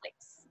into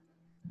place.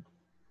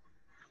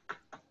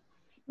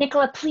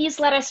 Nicola, please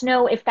let us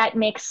know if that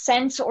makes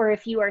sense or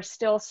if you are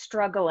still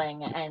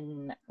struggling,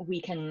 and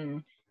we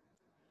can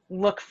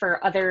look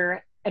for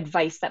other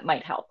advice that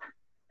might help.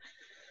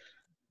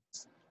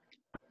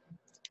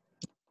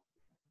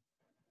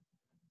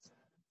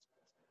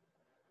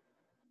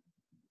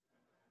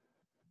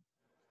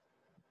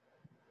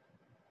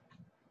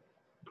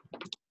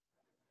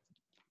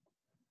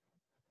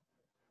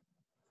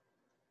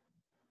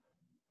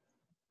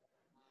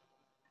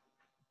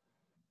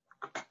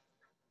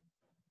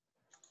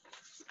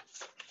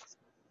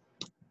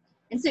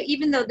 And so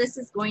even though this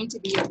is going to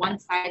be a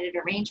one-sided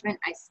arrangement,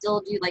 I still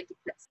do like to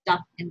put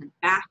stuff in the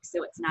back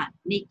so it's not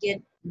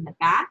naked in the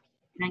back.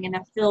 And I'm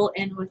gonna fill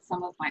in with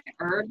some of my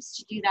herbs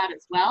to do that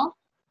as well.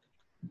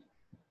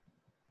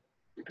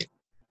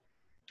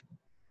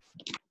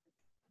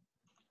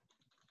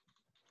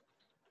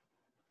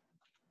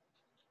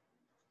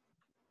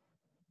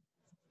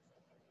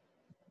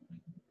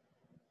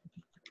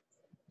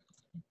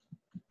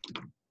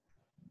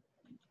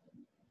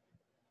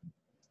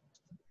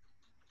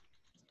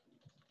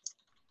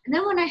 And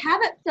then when I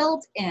have it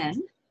filled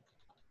in,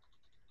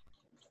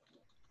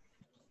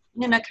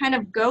 I'm gonna kind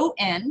of go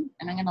in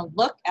and I'm gonna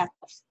look at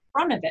the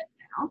front of it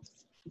now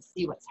to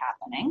see what's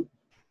happening.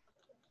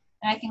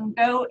 And I can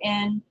go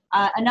in,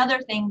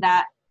 another thing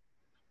that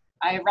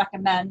I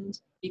recommend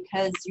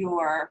because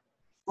you're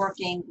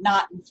working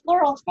not in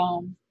floral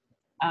foam,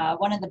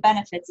 one of the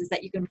benefits is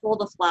that you can pull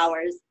the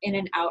flowers in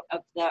and out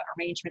of the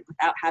arrangement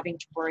without having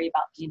to worry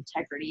about the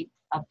integrity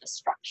of the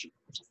structure,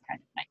 which is kind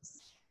of nice.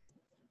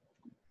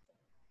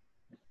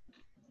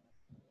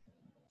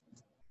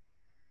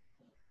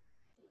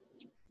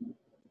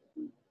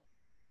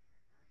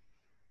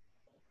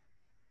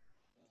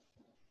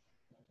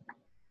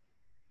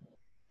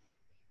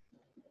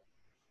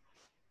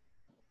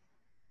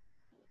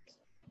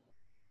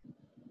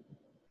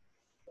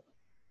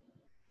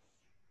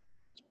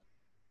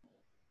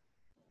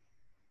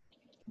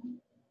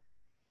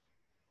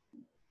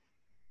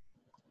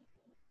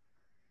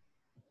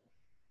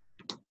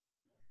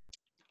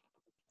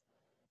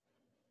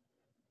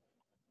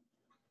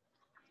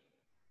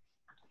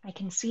 I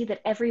can see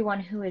that everyone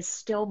who is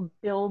still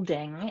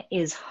building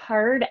is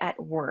hard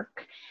at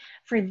work.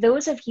 For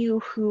those of you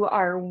who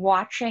are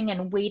watching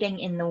and waiting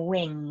in the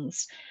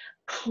wings,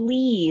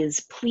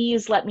 please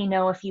let me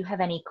know if you have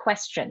any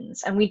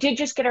questions. And we did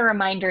just get a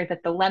reminder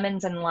that the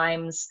lemons and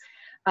limes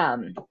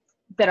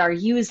that are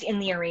used in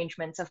the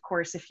arrangements, of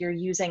course, if you're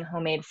using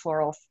homemade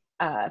floral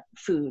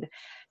food,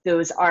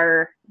 those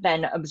are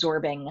then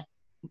absorbing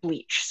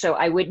bleach. So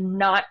I would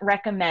not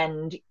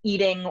recommend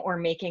eating or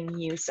making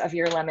use of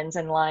your lemons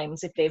and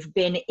limes if they've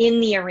been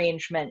in the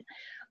arrangement.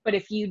 But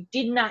if you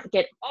did not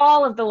get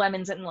all of the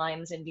lemons and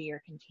limes into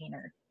your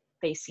container,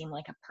 they seem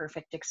like a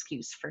perfect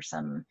excuse for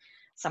some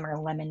summer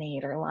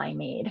lemonade or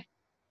limeade.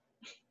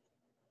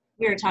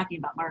 We were talking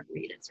about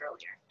margaritas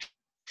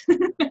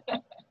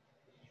earlier.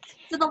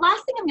 So the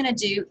last thing I'm gonna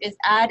do is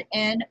add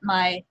in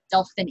my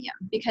delphinium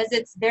because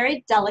it's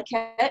very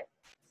delicate,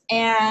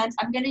 and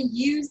I'm gonna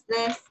use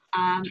this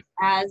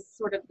as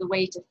sort of the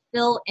way to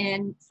fill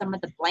in some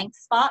of the blank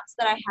spots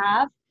that I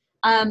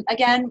have.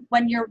 Again,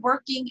 when you're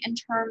working in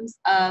terms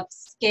of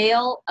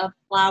scale of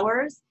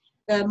flowers,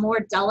 the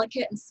more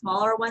delicate and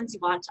smaller ones you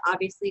want to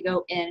obviously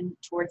go in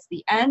towards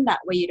the end.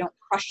 That way you don't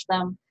crush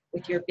them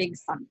with your big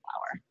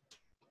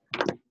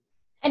sunflower.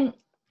 And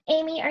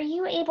Amy, are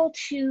you able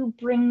to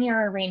bring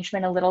your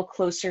arrangement a little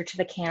closer to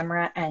the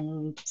camera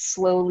and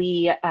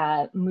slowly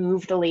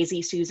move the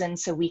Lazy Susan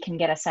so we can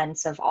get a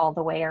sense of all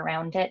the way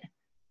around it?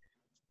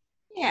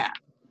 Yeah.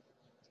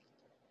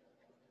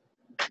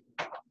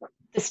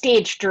 The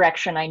stage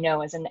direction, I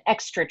know, is an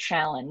extra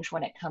challenge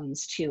when it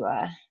comes to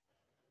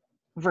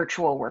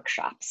virtual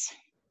workshops.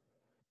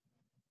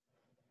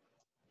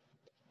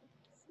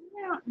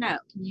 I don't know.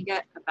 Can you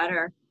get a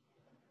better?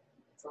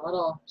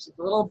 She's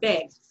a little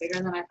big,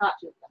 bigger than I thought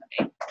she was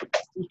going to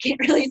be. You can't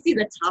really see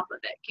the top of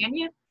it, can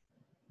you?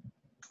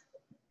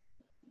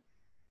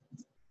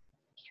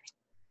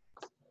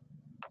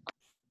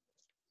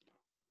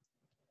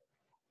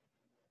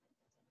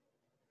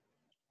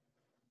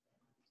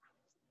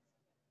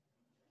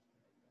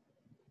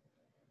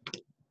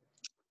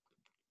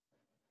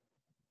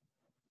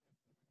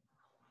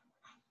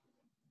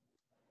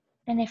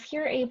 And if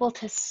you're able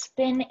to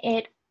spin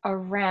it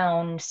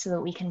around so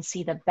that we can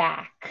see the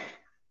back,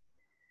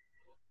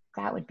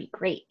 that would be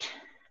great.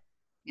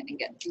 I'm going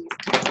to get these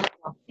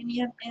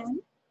delphinium in.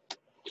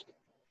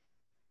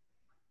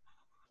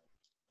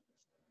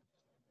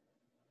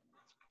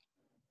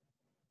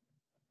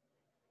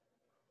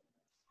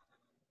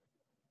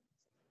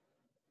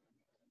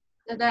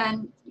 So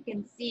then you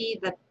can see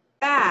the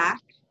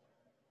back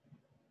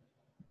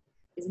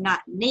is not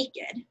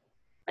naked,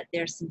 but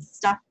there's some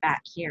stuff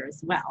back here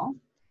as well.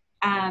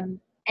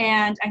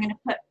 And I'm going to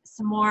put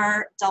some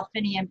more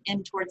delphinium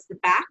in towards the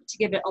back to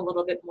give it a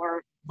little bit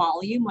more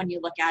volume when you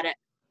look at it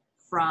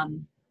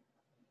from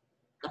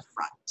the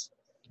front.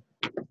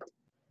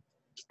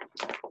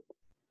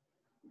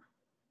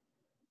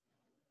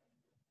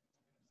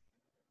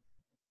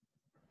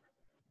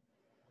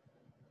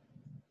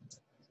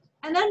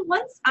 And then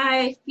once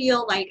I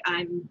feel like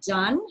I'm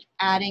done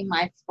adding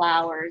my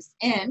flowers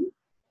in,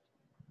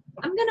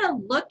 I'm gonna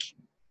look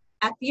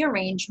at the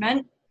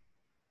arrangement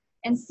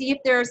and see if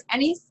there's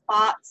any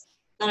spots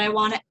that I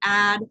want to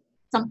add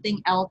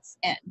something else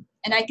in.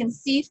 And I can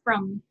see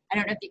from, I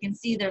don't know if you can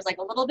see, there's like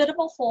a little bit of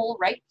a hole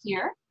right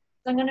here.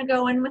 So I'm gonna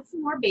go in with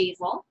some more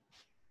basil.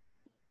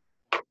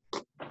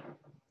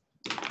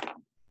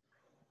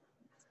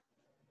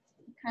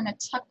 Kind of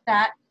tuck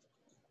that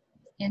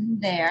in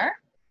there.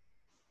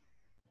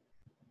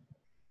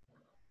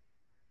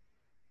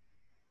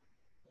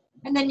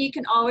 And then you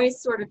can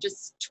always sort of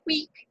just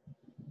tweak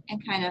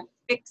and kind of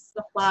fix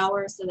the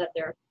flowers so that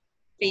they're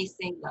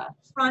facing the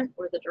front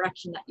or the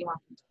direction that you want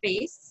them to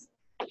face.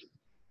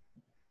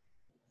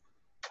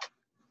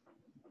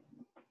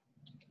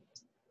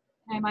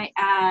 I might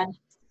add,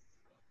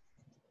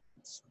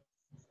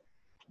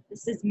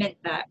 this is mint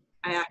that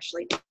I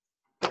actually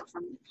took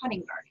from the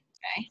cutting garden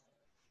today.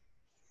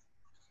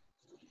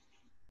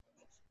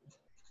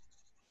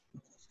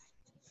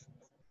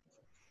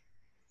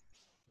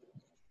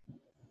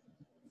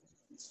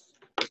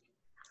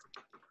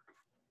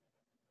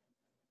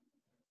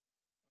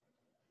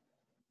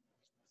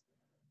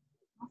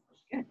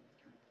 Good.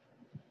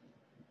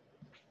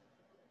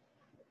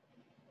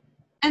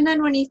 And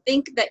then when you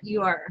think that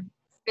you are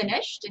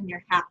finished and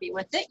you're happy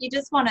with it, you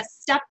just want to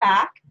step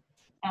back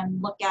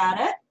and look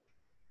at it,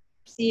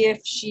 see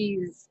if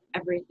she's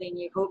everything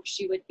you hope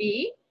she would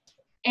be.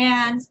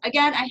 And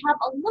again, I have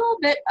a little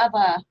bit of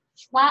a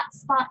flat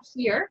spot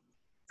here,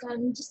 so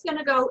I'm just going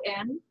to go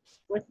in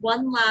with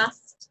one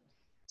last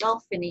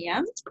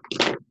delphinium.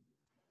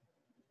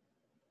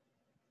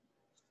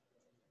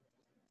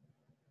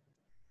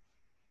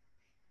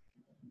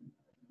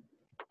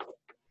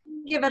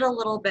 Give it a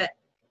little bit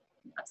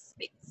of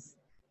space.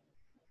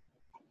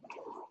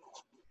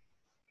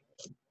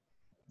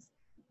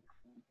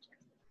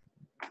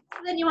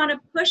 Then you want to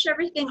push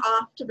everything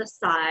off to the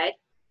side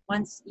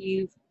once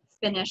you've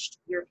finished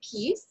your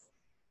piece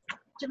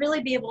to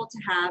really be able to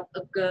have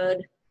a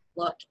good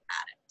look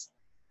at it.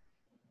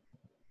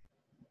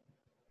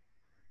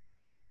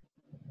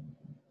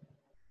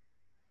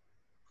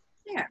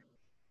 There.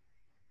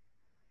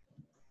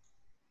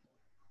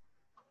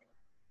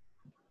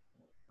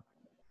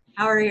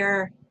 How are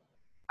your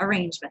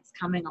arrangements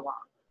coming along?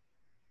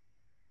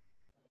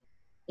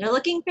 They're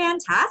looking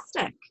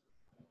fantastic.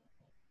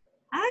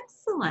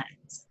 Excellent.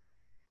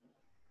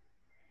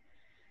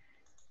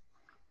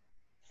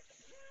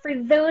 For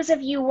those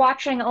of you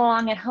watching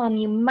along at home,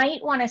 you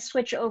might want to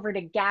switch over to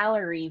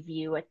gallery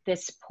view at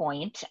this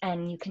point,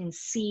 and you can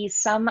see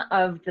some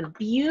of the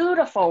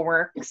beautiful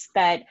works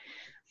that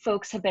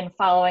folks have been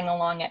following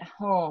along at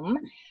home.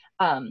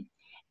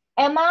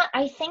 Emma,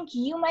 I think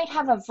you might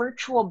have a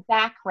virtual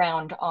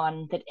background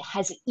on that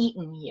has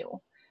eaten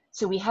you.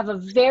 So we have a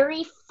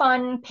very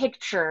fun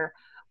picture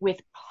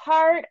with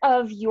part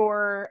of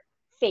your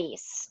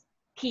face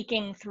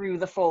peeking through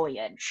the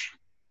foliage.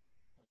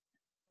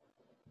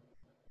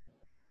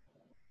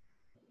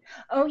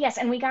 Oh yes,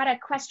 and we got a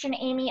question,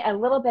 Amy, a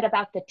little bit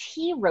about the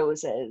tea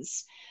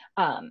roses.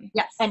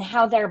 Yes. And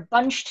how they're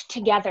bunched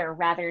together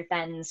rather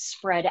than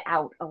spread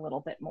out a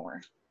little bit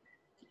more.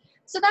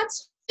 So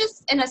that's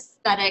just an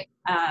aesthetic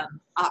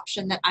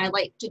option that I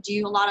like to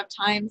do a lot of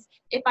times.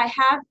 If I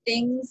have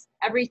things,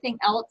 everything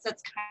else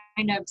that's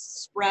kind of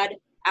spread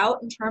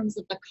out in terms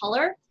of the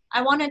color,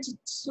 I wanted to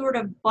sort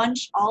of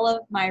bunch all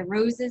of my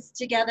roses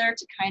together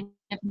to kind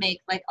of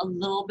make like a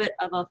little bit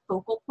of a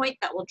focal point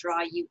that will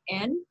draw you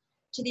in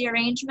to the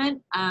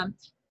arrangement.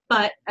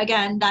 But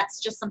again,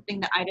 that's just something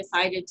that I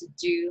decided to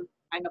do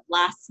kind of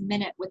last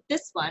minute with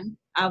this one.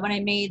 When I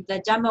made the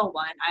demo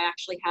one, I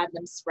actually had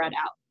them spread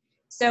out.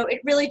 So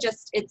it really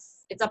just,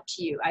 it's up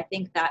to you. I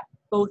think that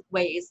both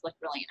ways look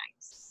really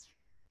nice.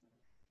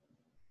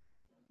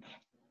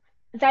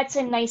 That's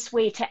a nice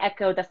way to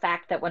echo the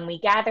fact that when we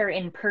gather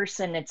in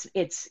person,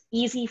 it's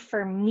easy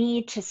for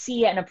me to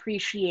see and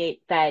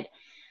appreciate that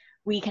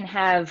we can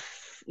have,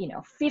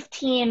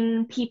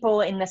 15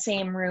 people in the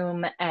same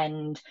room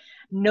and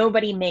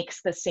nobody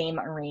makes the same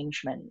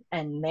arrangement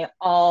and they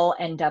all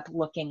end up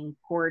looking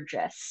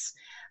gorgeous.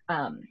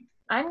 I'm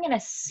gonna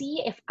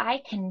see if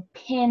I can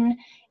pin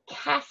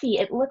Kathy.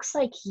 It looks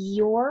like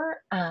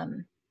your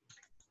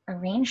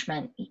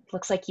arrangement, it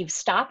looks like you've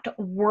stopped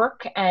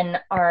work and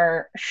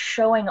are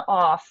showing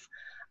off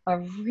a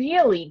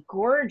really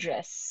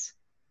gorgeous,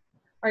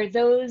 are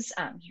those,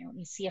 here, let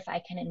me see if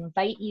I can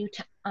invite you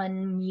to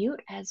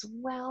unmute as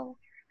well.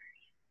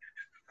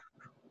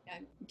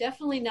 I'm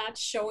definitely not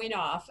showing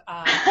off.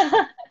 Oh,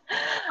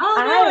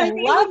 no, I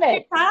love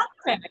it.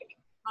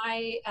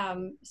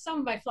 Some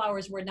of my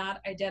flowers were not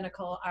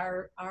identical.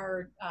 Our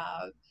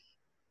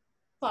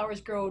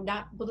flowers grow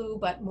not blue,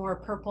 but more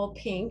purple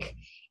pink.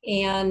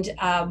 And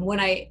when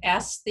I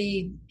asked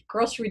the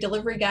grocery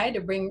delivery guy to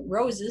bring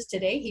roses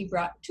today, he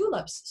brought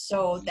tulips.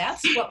 So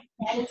that's what.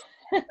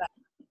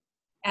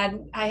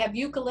 And I have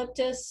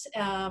eucalyptus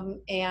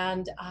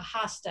and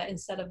hosta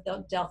instead of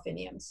the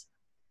delphiniums.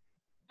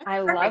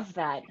 I love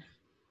that.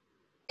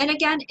 And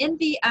again, in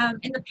the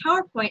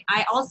PowerPoint,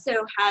 I also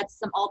had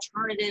some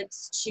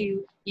alternatives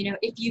to, you know,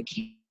 if you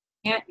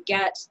can't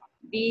get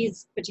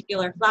these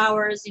particular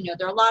flowers, you know,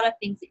 there are a lot of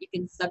things that you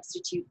can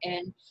substitute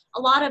in. A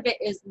lot of it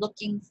is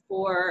looking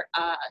for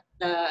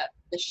the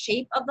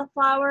shape of the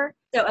flower.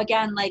 So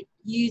again, like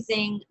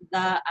using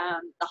the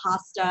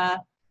hosta,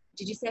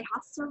 did you say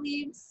hosta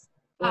leaves?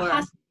 Or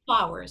Hosta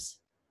flowers.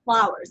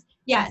 Flowers.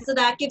 Yeah, so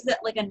that gives it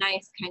like a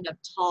nice kind of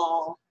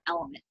tall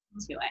element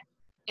to it.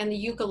 And the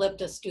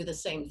eucalyptus do the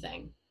same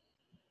thing.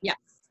 Yes,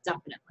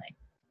 definitely.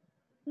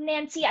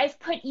 Nancy, I've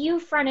put you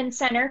front and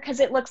center because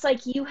it looks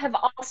like you have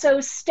also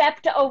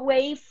stepped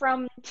away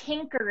from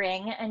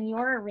tinkering and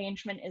your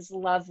arrangement is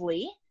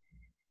lovely.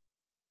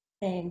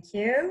 Thank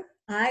you.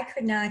 I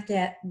could not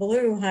get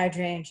blue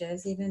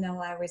hydrangeas even though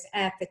I was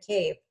at the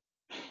Cape.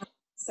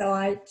 So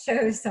I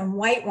chose some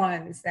white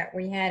ones that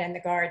we had in the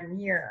garden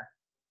here.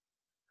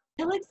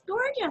 It looks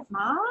gorgeous,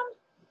 Mom.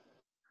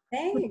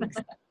 Thanks.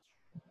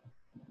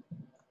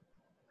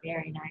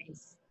 Very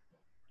nice.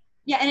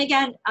 Yeah, and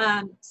again,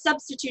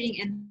 substituting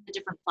in the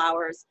different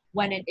flowers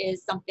when it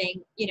is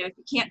something, you know, if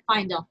you can't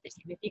find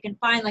elphism, if you can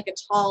find like a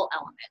tall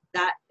element,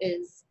 that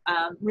is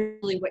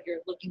really what you're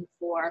looking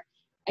for.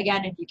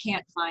 Again, if you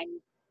can't find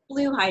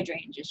blue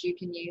hydrangeas, you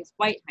can use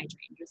white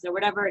hydrangeas or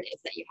whatever it is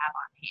that you have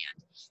on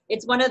hand.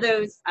 It's one of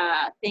those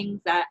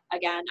things that,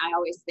 again, I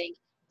always think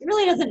it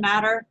really doesn't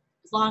matter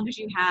as long as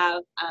you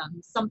have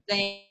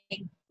something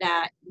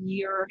that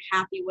you're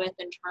happy with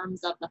in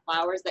terms of the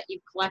flowers that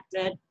you've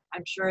collected.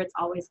 I'm sure it's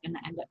always going to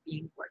end up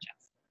being gorgeous.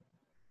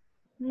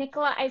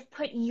 Nicola, I've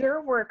put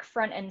your work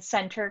front and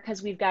center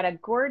because we've got a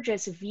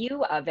gorgeous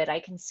view of it. I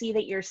can see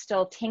that you're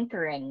still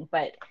tinkering,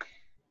 but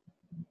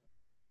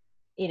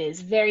it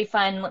is very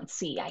fun. Let's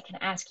see, I can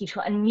ask you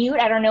to unmute.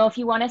 I don't know if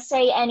you want to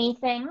say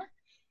anything.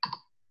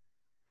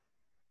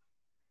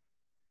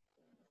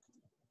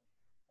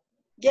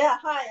 Yeah,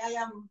 hi.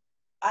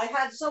 I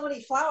had so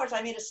many flowers.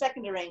 I made a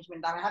second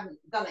arrangement. I haven't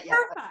done it yet.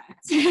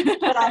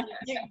 Perfect. But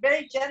you're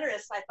very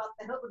generous. I thought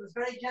the Hilton was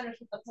very generous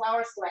with the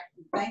flower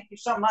selection. Thank you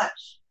so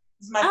much.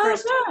 This is my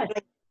first time.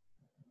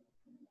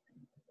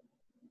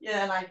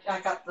 Yeah,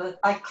 and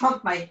I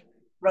clumped my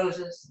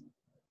roses.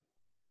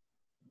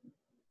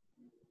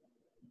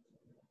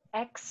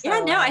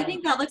 Excellent. Yeah, no, I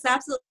think that looks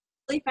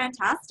absolutely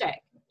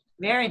fantastic.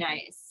 Very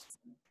nice.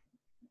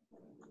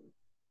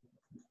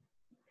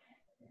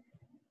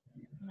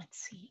 Let's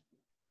see.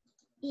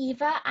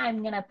 Eva,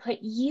 I'm going to put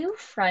you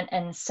front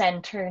and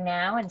center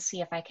now and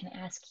see if I can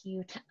ask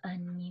you to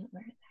unmute.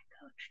 Where did that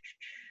go?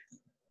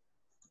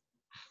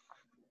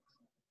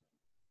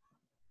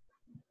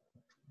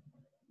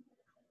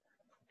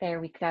 There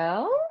we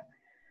go.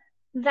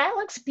 That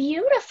looks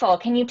beautiful.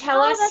 Can you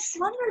tell us? That's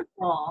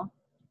wonderful.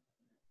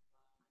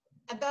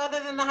 And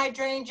other than the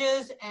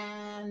hydrangeas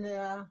and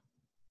the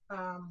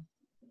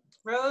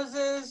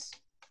roses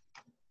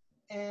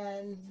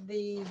and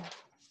the,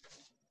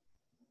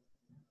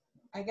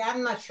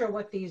 I'm not sure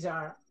what these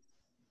are.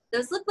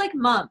 Those look like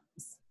mums.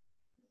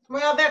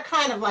 Well, they're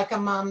kind of like a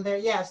mum. They're,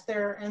 yes,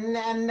 they're,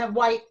 and the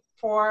white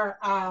for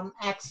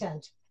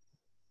accent.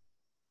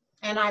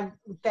 And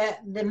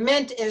the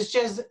mint is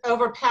just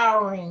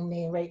overpowering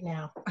me right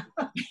now.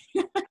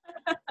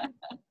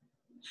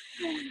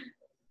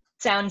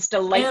 Sounds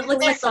delightful. And it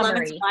looks like the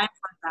summery. lemons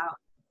out.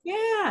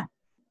 Yeah.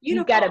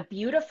 You've got a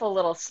beautiful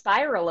little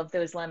spiral of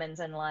those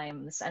lemons and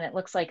limes, and it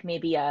looks like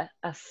maybe a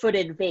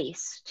footed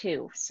vase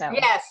too. So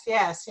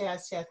yes.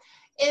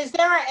 Is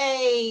there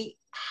a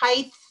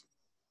height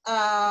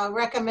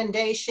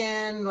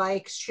recommendation?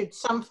 Like, should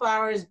some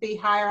flowers be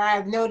higher?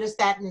 I've noticed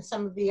that in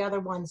some of the other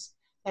ones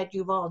that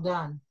you've all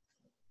done.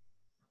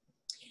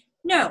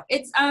 No,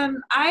 it's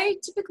I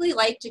typically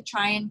like to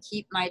try and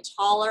keep my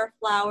taller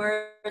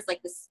flowers,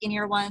 like the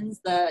skinnier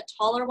ones, the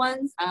taller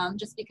ones,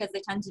 just because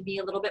they tend to be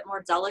a little bit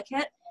more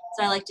delicate.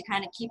 So I like to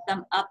kind of keep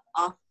them up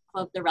off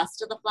of the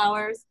rest of the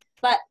flowers.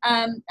 But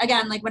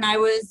again, like when I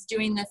was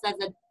doing this as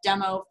a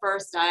demo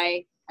first,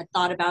 I had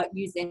thought about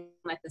using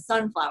like the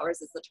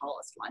sunflowers as the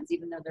tallest ones,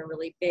 even though they're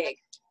really big.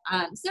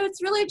 So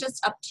it's really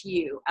just up to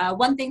you.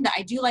 One thing that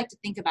I do like to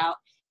think about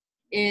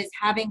is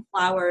having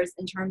flowers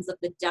in terms of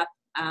the depth.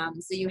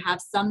 So you have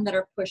some that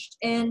are pushed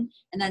in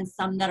and then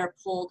some that are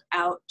pulled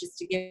out just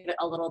to give it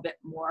a little bit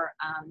more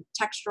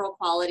textural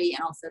quality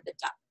and also the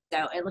depth.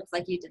 So it looks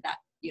like you did that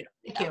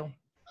beautifully. Thank you.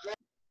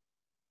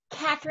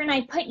 Catherine,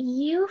 I put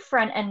you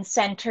front and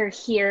center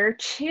here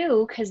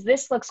too, because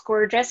this looks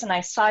gorgeous, and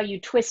I saw you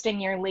twisting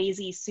your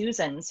lazy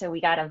Susan, so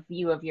we got a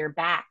view of your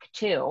back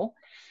too.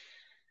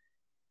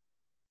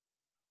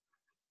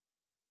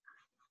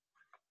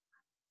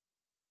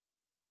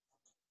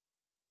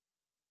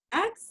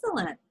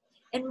 Excellent.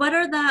 And what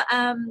are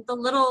the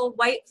little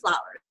white flowers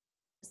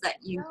that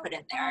you put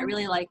in there? I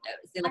really like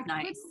those. They look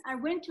nice. I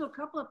went to a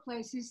couple of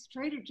places.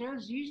 Trader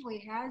Joe's usually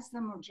has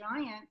them or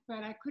Giant,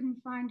 but I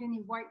couldn't find any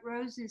white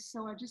roses,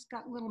 so I just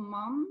got little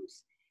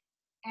mums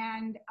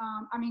and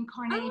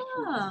carnations.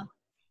 Ah.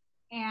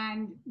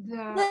 And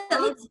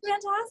that looks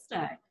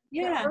fantastic.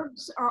 Yeah. The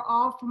herbs are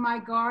all from my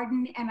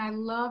garden, and I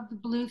love the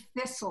blue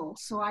thistle.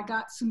 So I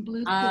got some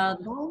blue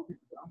thistle,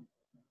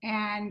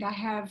 and I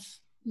have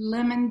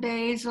lemon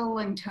basil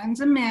and tons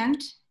of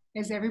mint,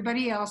 as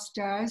everybody else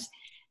does.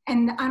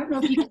 And I don't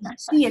know if you can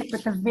see it,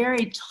 but the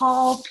very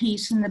tall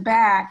piece in the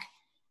back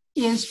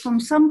is from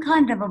some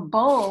kind of a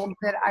bulb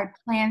that I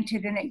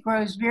planted, and it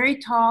grows very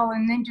tall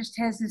and then just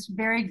has this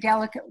very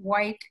delicate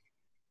white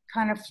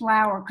kind of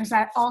flower, because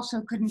I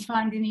also couldn't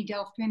find any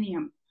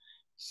delphinium.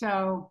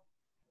 So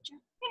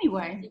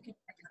anyway. You can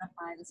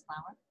identify this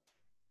flower.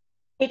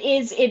 It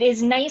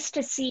is nice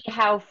to see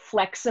how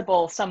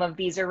flexible some of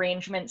these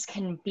arrangements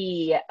can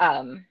be.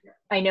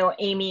 I know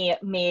Amy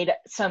made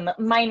some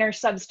minor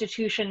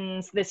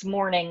substitutions this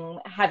morning,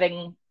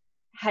 having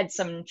had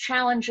some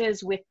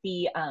challenges with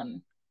the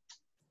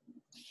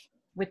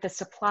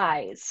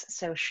supplies.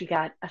 So she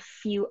got a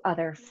few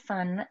other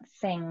fun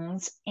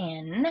things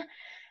in.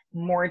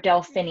 More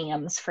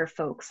delphiniums for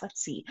folks.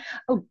 Let's see.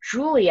 Oh,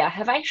 Julia,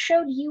 have I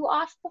showed you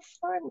off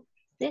before?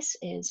 This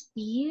is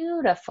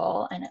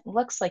beautiful, and it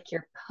looks like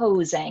you're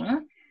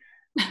posing.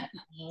 Let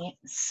me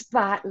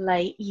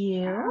spotlight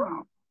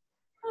you.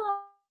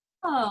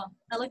 Oh,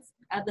 that looks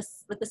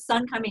with the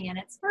sun coming in.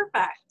 It's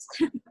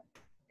perfect.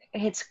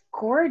 It's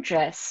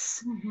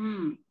gorgeous.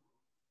 Mm-hmm.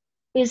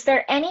 Is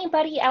there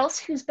anybody else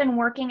who's been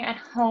working at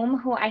home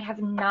who I have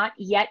not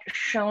yet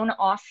shown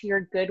off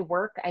your good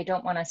work? I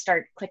don't want to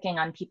start clicking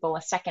on people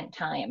a second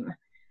time.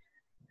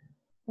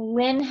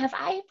 Lynn, have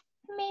I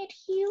made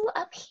you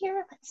up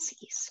here? Let's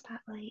see,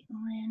 spotlight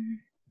Lynn.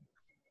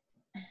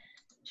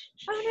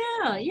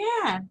 Oh no,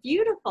 yeah,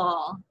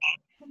 beautiful.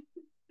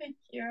 Thank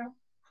you.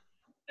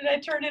 Did I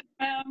turn it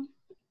around?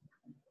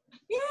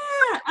 Yeah,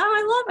 oh,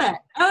 I love it.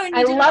 Oh, and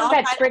I love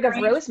that sprig of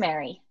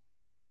rosemary.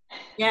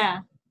 Yeah.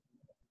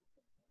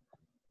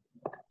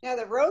 Yeah,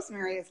 the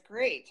rosemary is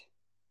great.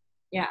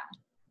 Yeah.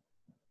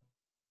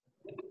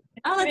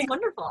 Oh, that's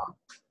wonderful.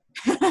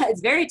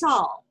 It's very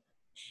tall.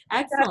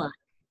 Excellent.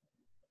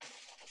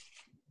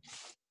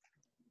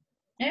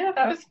 Yeah,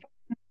 that was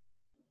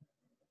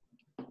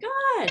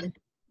good.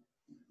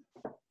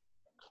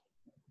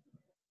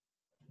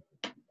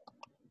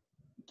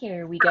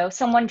 Here we go.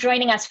 Someone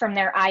joining us from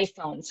their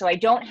iPhone. So I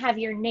don't have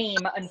your name,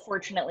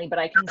 unfortunately, but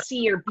I can see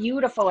your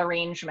beautiful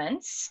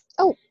arrangements.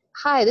 Oh,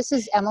 hi, this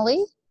is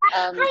Emily.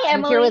 Hi,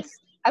 Emily.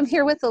 I'm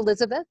here with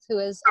Elizabeth, who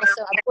is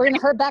also, we're in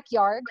her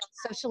backyard,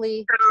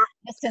 socially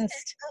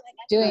distanced,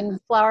 doing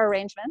flower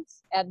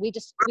arrangements. And we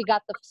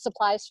got the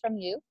supplies from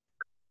you.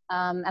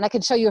 And I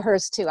can show you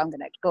hers too. I'm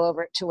gonna go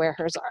over to where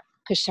hers are,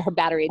 because her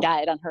battery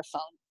died on her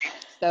phone.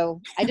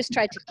 So I just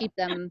tried to keep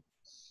them,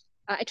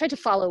 I tried to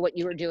follow what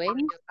you were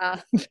doing.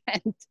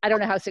 And I don't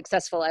know how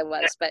successful I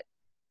was, but.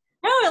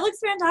 No, it looks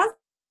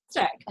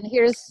fantastic. And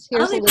here's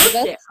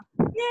Elizabeth.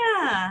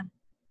 Yeah.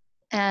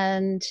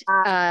 And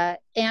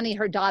Annie,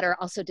 her daughter,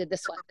 also did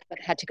this one, but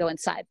had to go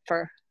inside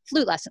for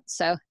flute lessons.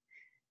 So,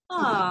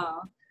 oh,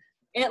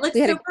 it looks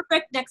so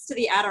perfect next to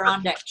the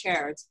Adirondack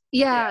chairs.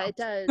 Yeah, it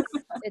does.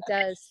 It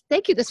does.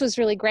 Thank you. This was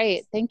really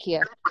great. Thank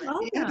you.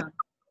 Yeah.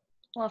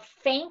 Well,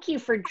 thank you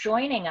for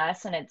joining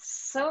us, and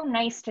it's so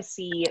nice to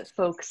see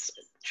folks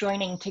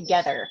joining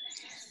together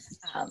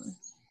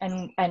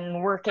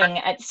and working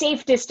at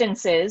safe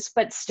distances,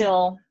 but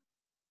still.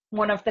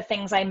 One of the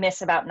things I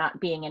miss about not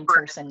being in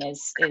person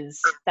is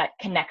that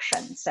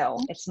connection. So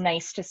it's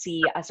nice to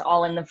see us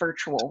all in the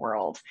virtual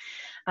world.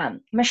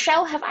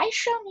 Michelle, have I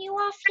shown you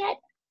off yet?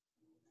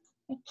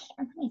 I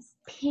can't, let me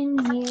pin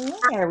you.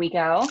 There we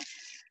go.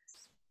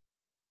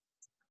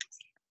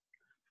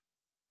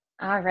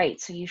 All right,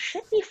 so you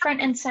should be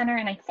front and center,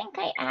 and I think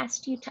I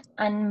asked you to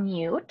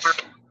unmute.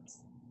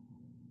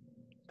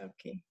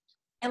 okay.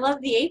 I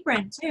love the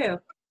apron too.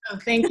 Oh,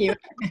 thank you.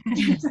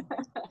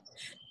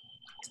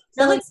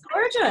 That looks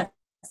gorgeous.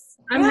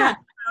 I'm happy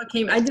how it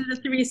came. I did a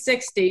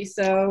 360,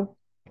 so.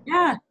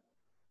 Yeah.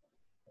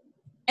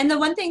 And the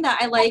one thing that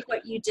I like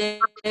what you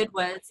did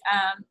was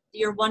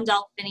your one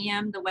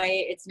delphinium, the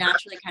way it's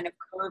naturally kind of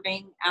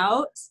curving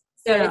out.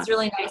 So it's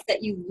really nice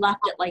that you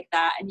left it like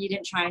that and you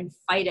didn't try and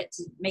fight it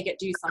to make it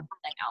do something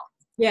else.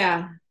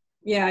 Yeah.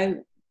 Yeah,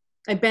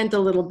 I bent a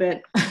little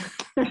bit.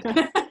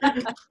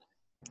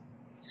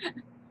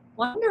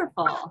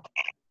 Wonderful.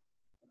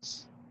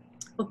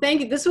 Well,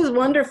 thank you. This was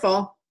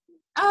wonderful.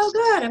 Oh,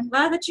 good. I'm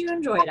glad that you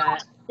enjoyed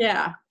it.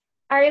 Yeah.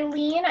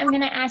 Arlene, I'm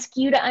going to ask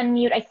you to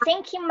unmute. I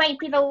think you might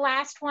be the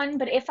last one,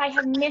 but if I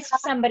have missed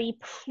somebody,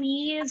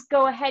 please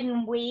go ahead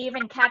and wave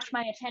and catch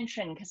my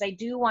attention, because I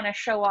do want to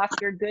show off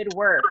your good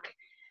work.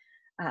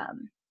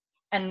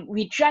 And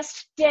we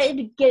just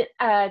did get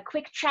a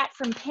quick chat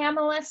from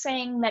Pamela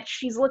saying that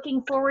she's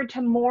looking forward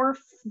to more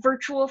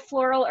virtual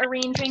floral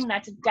arranging.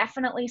 That's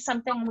definitely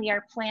something we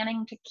are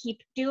planning to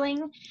keep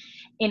doing.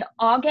 In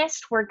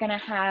August, we're going to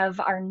have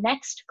our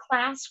next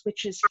class,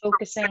 which is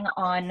focusing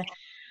on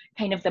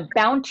kind of the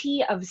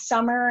bounty of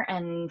summer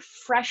and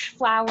fresh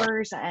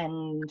flowers.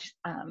 And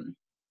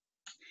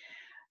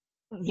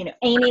you know,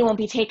 Amy will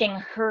be taking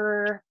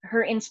her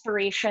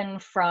inspiration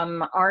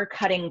from our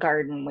cutting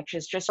garden, which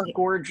is just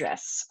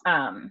gorgeous.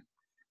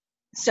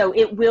 So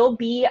it will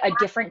be a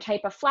different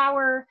type of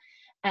flower,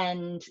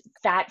 and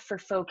that for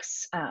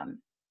folks,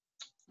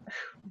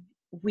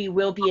 we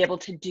will be able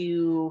to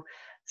do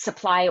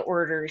supply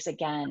orders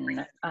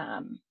again,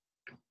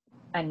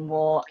 and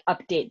we'll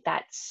update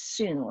that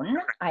soon,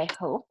 I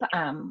hope,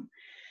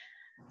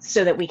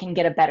 so that we can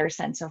get a better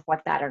sense of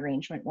what that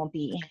arrangement will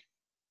be.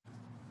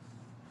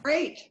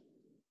 Great.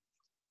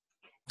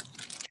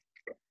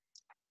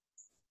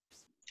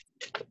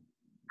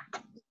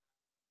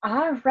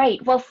 All right.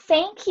 Well,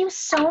 thank you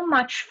so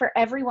much for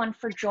everyone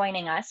for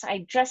joining us.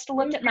 I just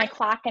looked at my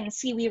clock and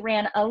see we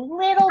ran a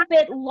little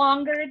bit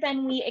longer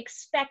than we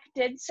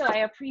expected, so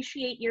I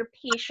appreciate your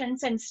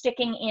patience and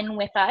sticking in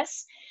with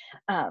us.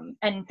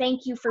 And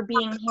thank you for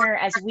being here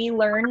as we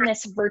learn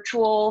this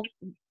virtual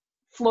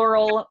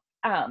floral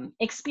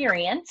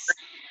experience.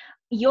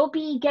 You'll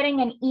be getting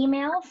an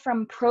email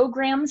from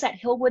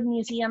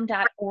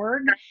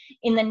programs@hillwoodmuseum.org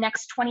in the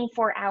next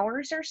 24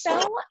 hours or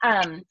so.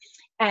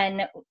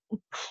 And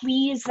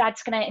please,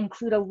 that's going to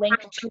include a link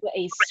to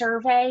a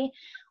survey.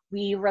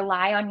 We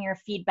rely on your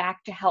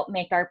feedback to help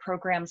make our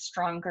program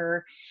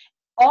stronger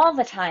all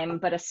the time,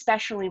 but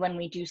especially when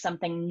we do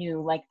something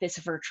new like this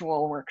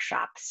virtual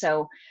workshop.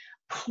 So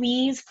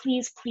please,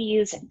 please,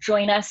 please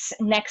join us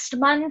next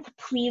month.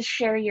 Please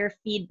share your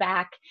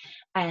feedback,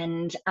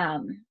 and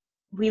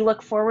we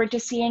look forward to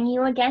seeing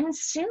you again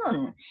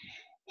soon.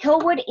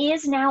 Hillwood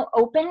is now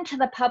open to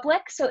the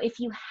public, so if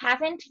you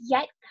haven't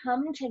yet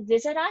come to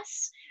visit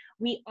us,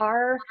 we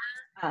are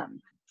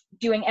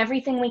doing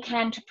everything we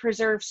can to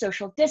preserve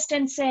social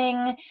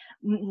distancing,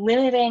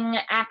 limiting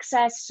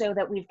access so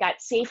that we've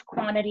got safe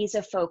quantities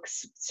of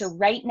folks. So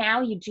right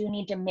now, you do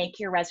need to make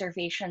your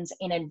reservations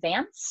in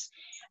advance.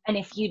 And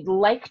if you'd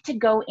like to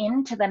go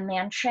into the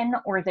mansion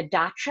or the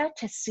dacha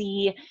to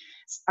see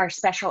our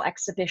special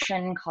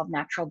exhibition called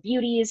Natural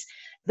Beauties,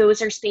 those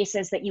are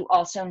spaces that you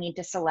also need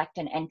to select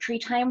an entry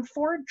time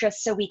for,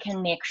 just so we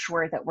can make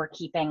sure that we're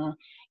keeping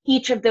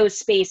each of those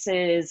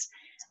spaces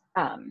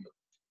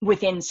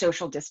within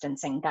social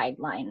distancing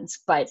guidelines.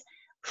 But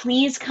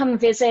please come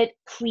visit,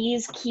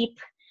 please keep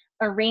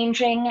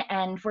arranging,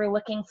 and we're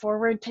looking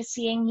forward to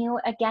seeing you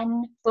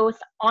again,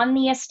 both on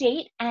the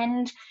estate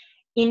and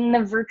in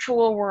the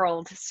virtual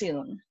world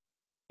soon.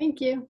 Thank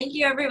you. Thank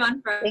you,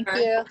 everyone, for Thank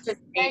you.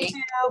 participating. Thank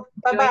you.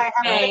 Bye-bye.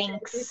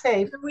 Thanks. Be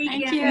safe.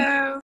 Thank you.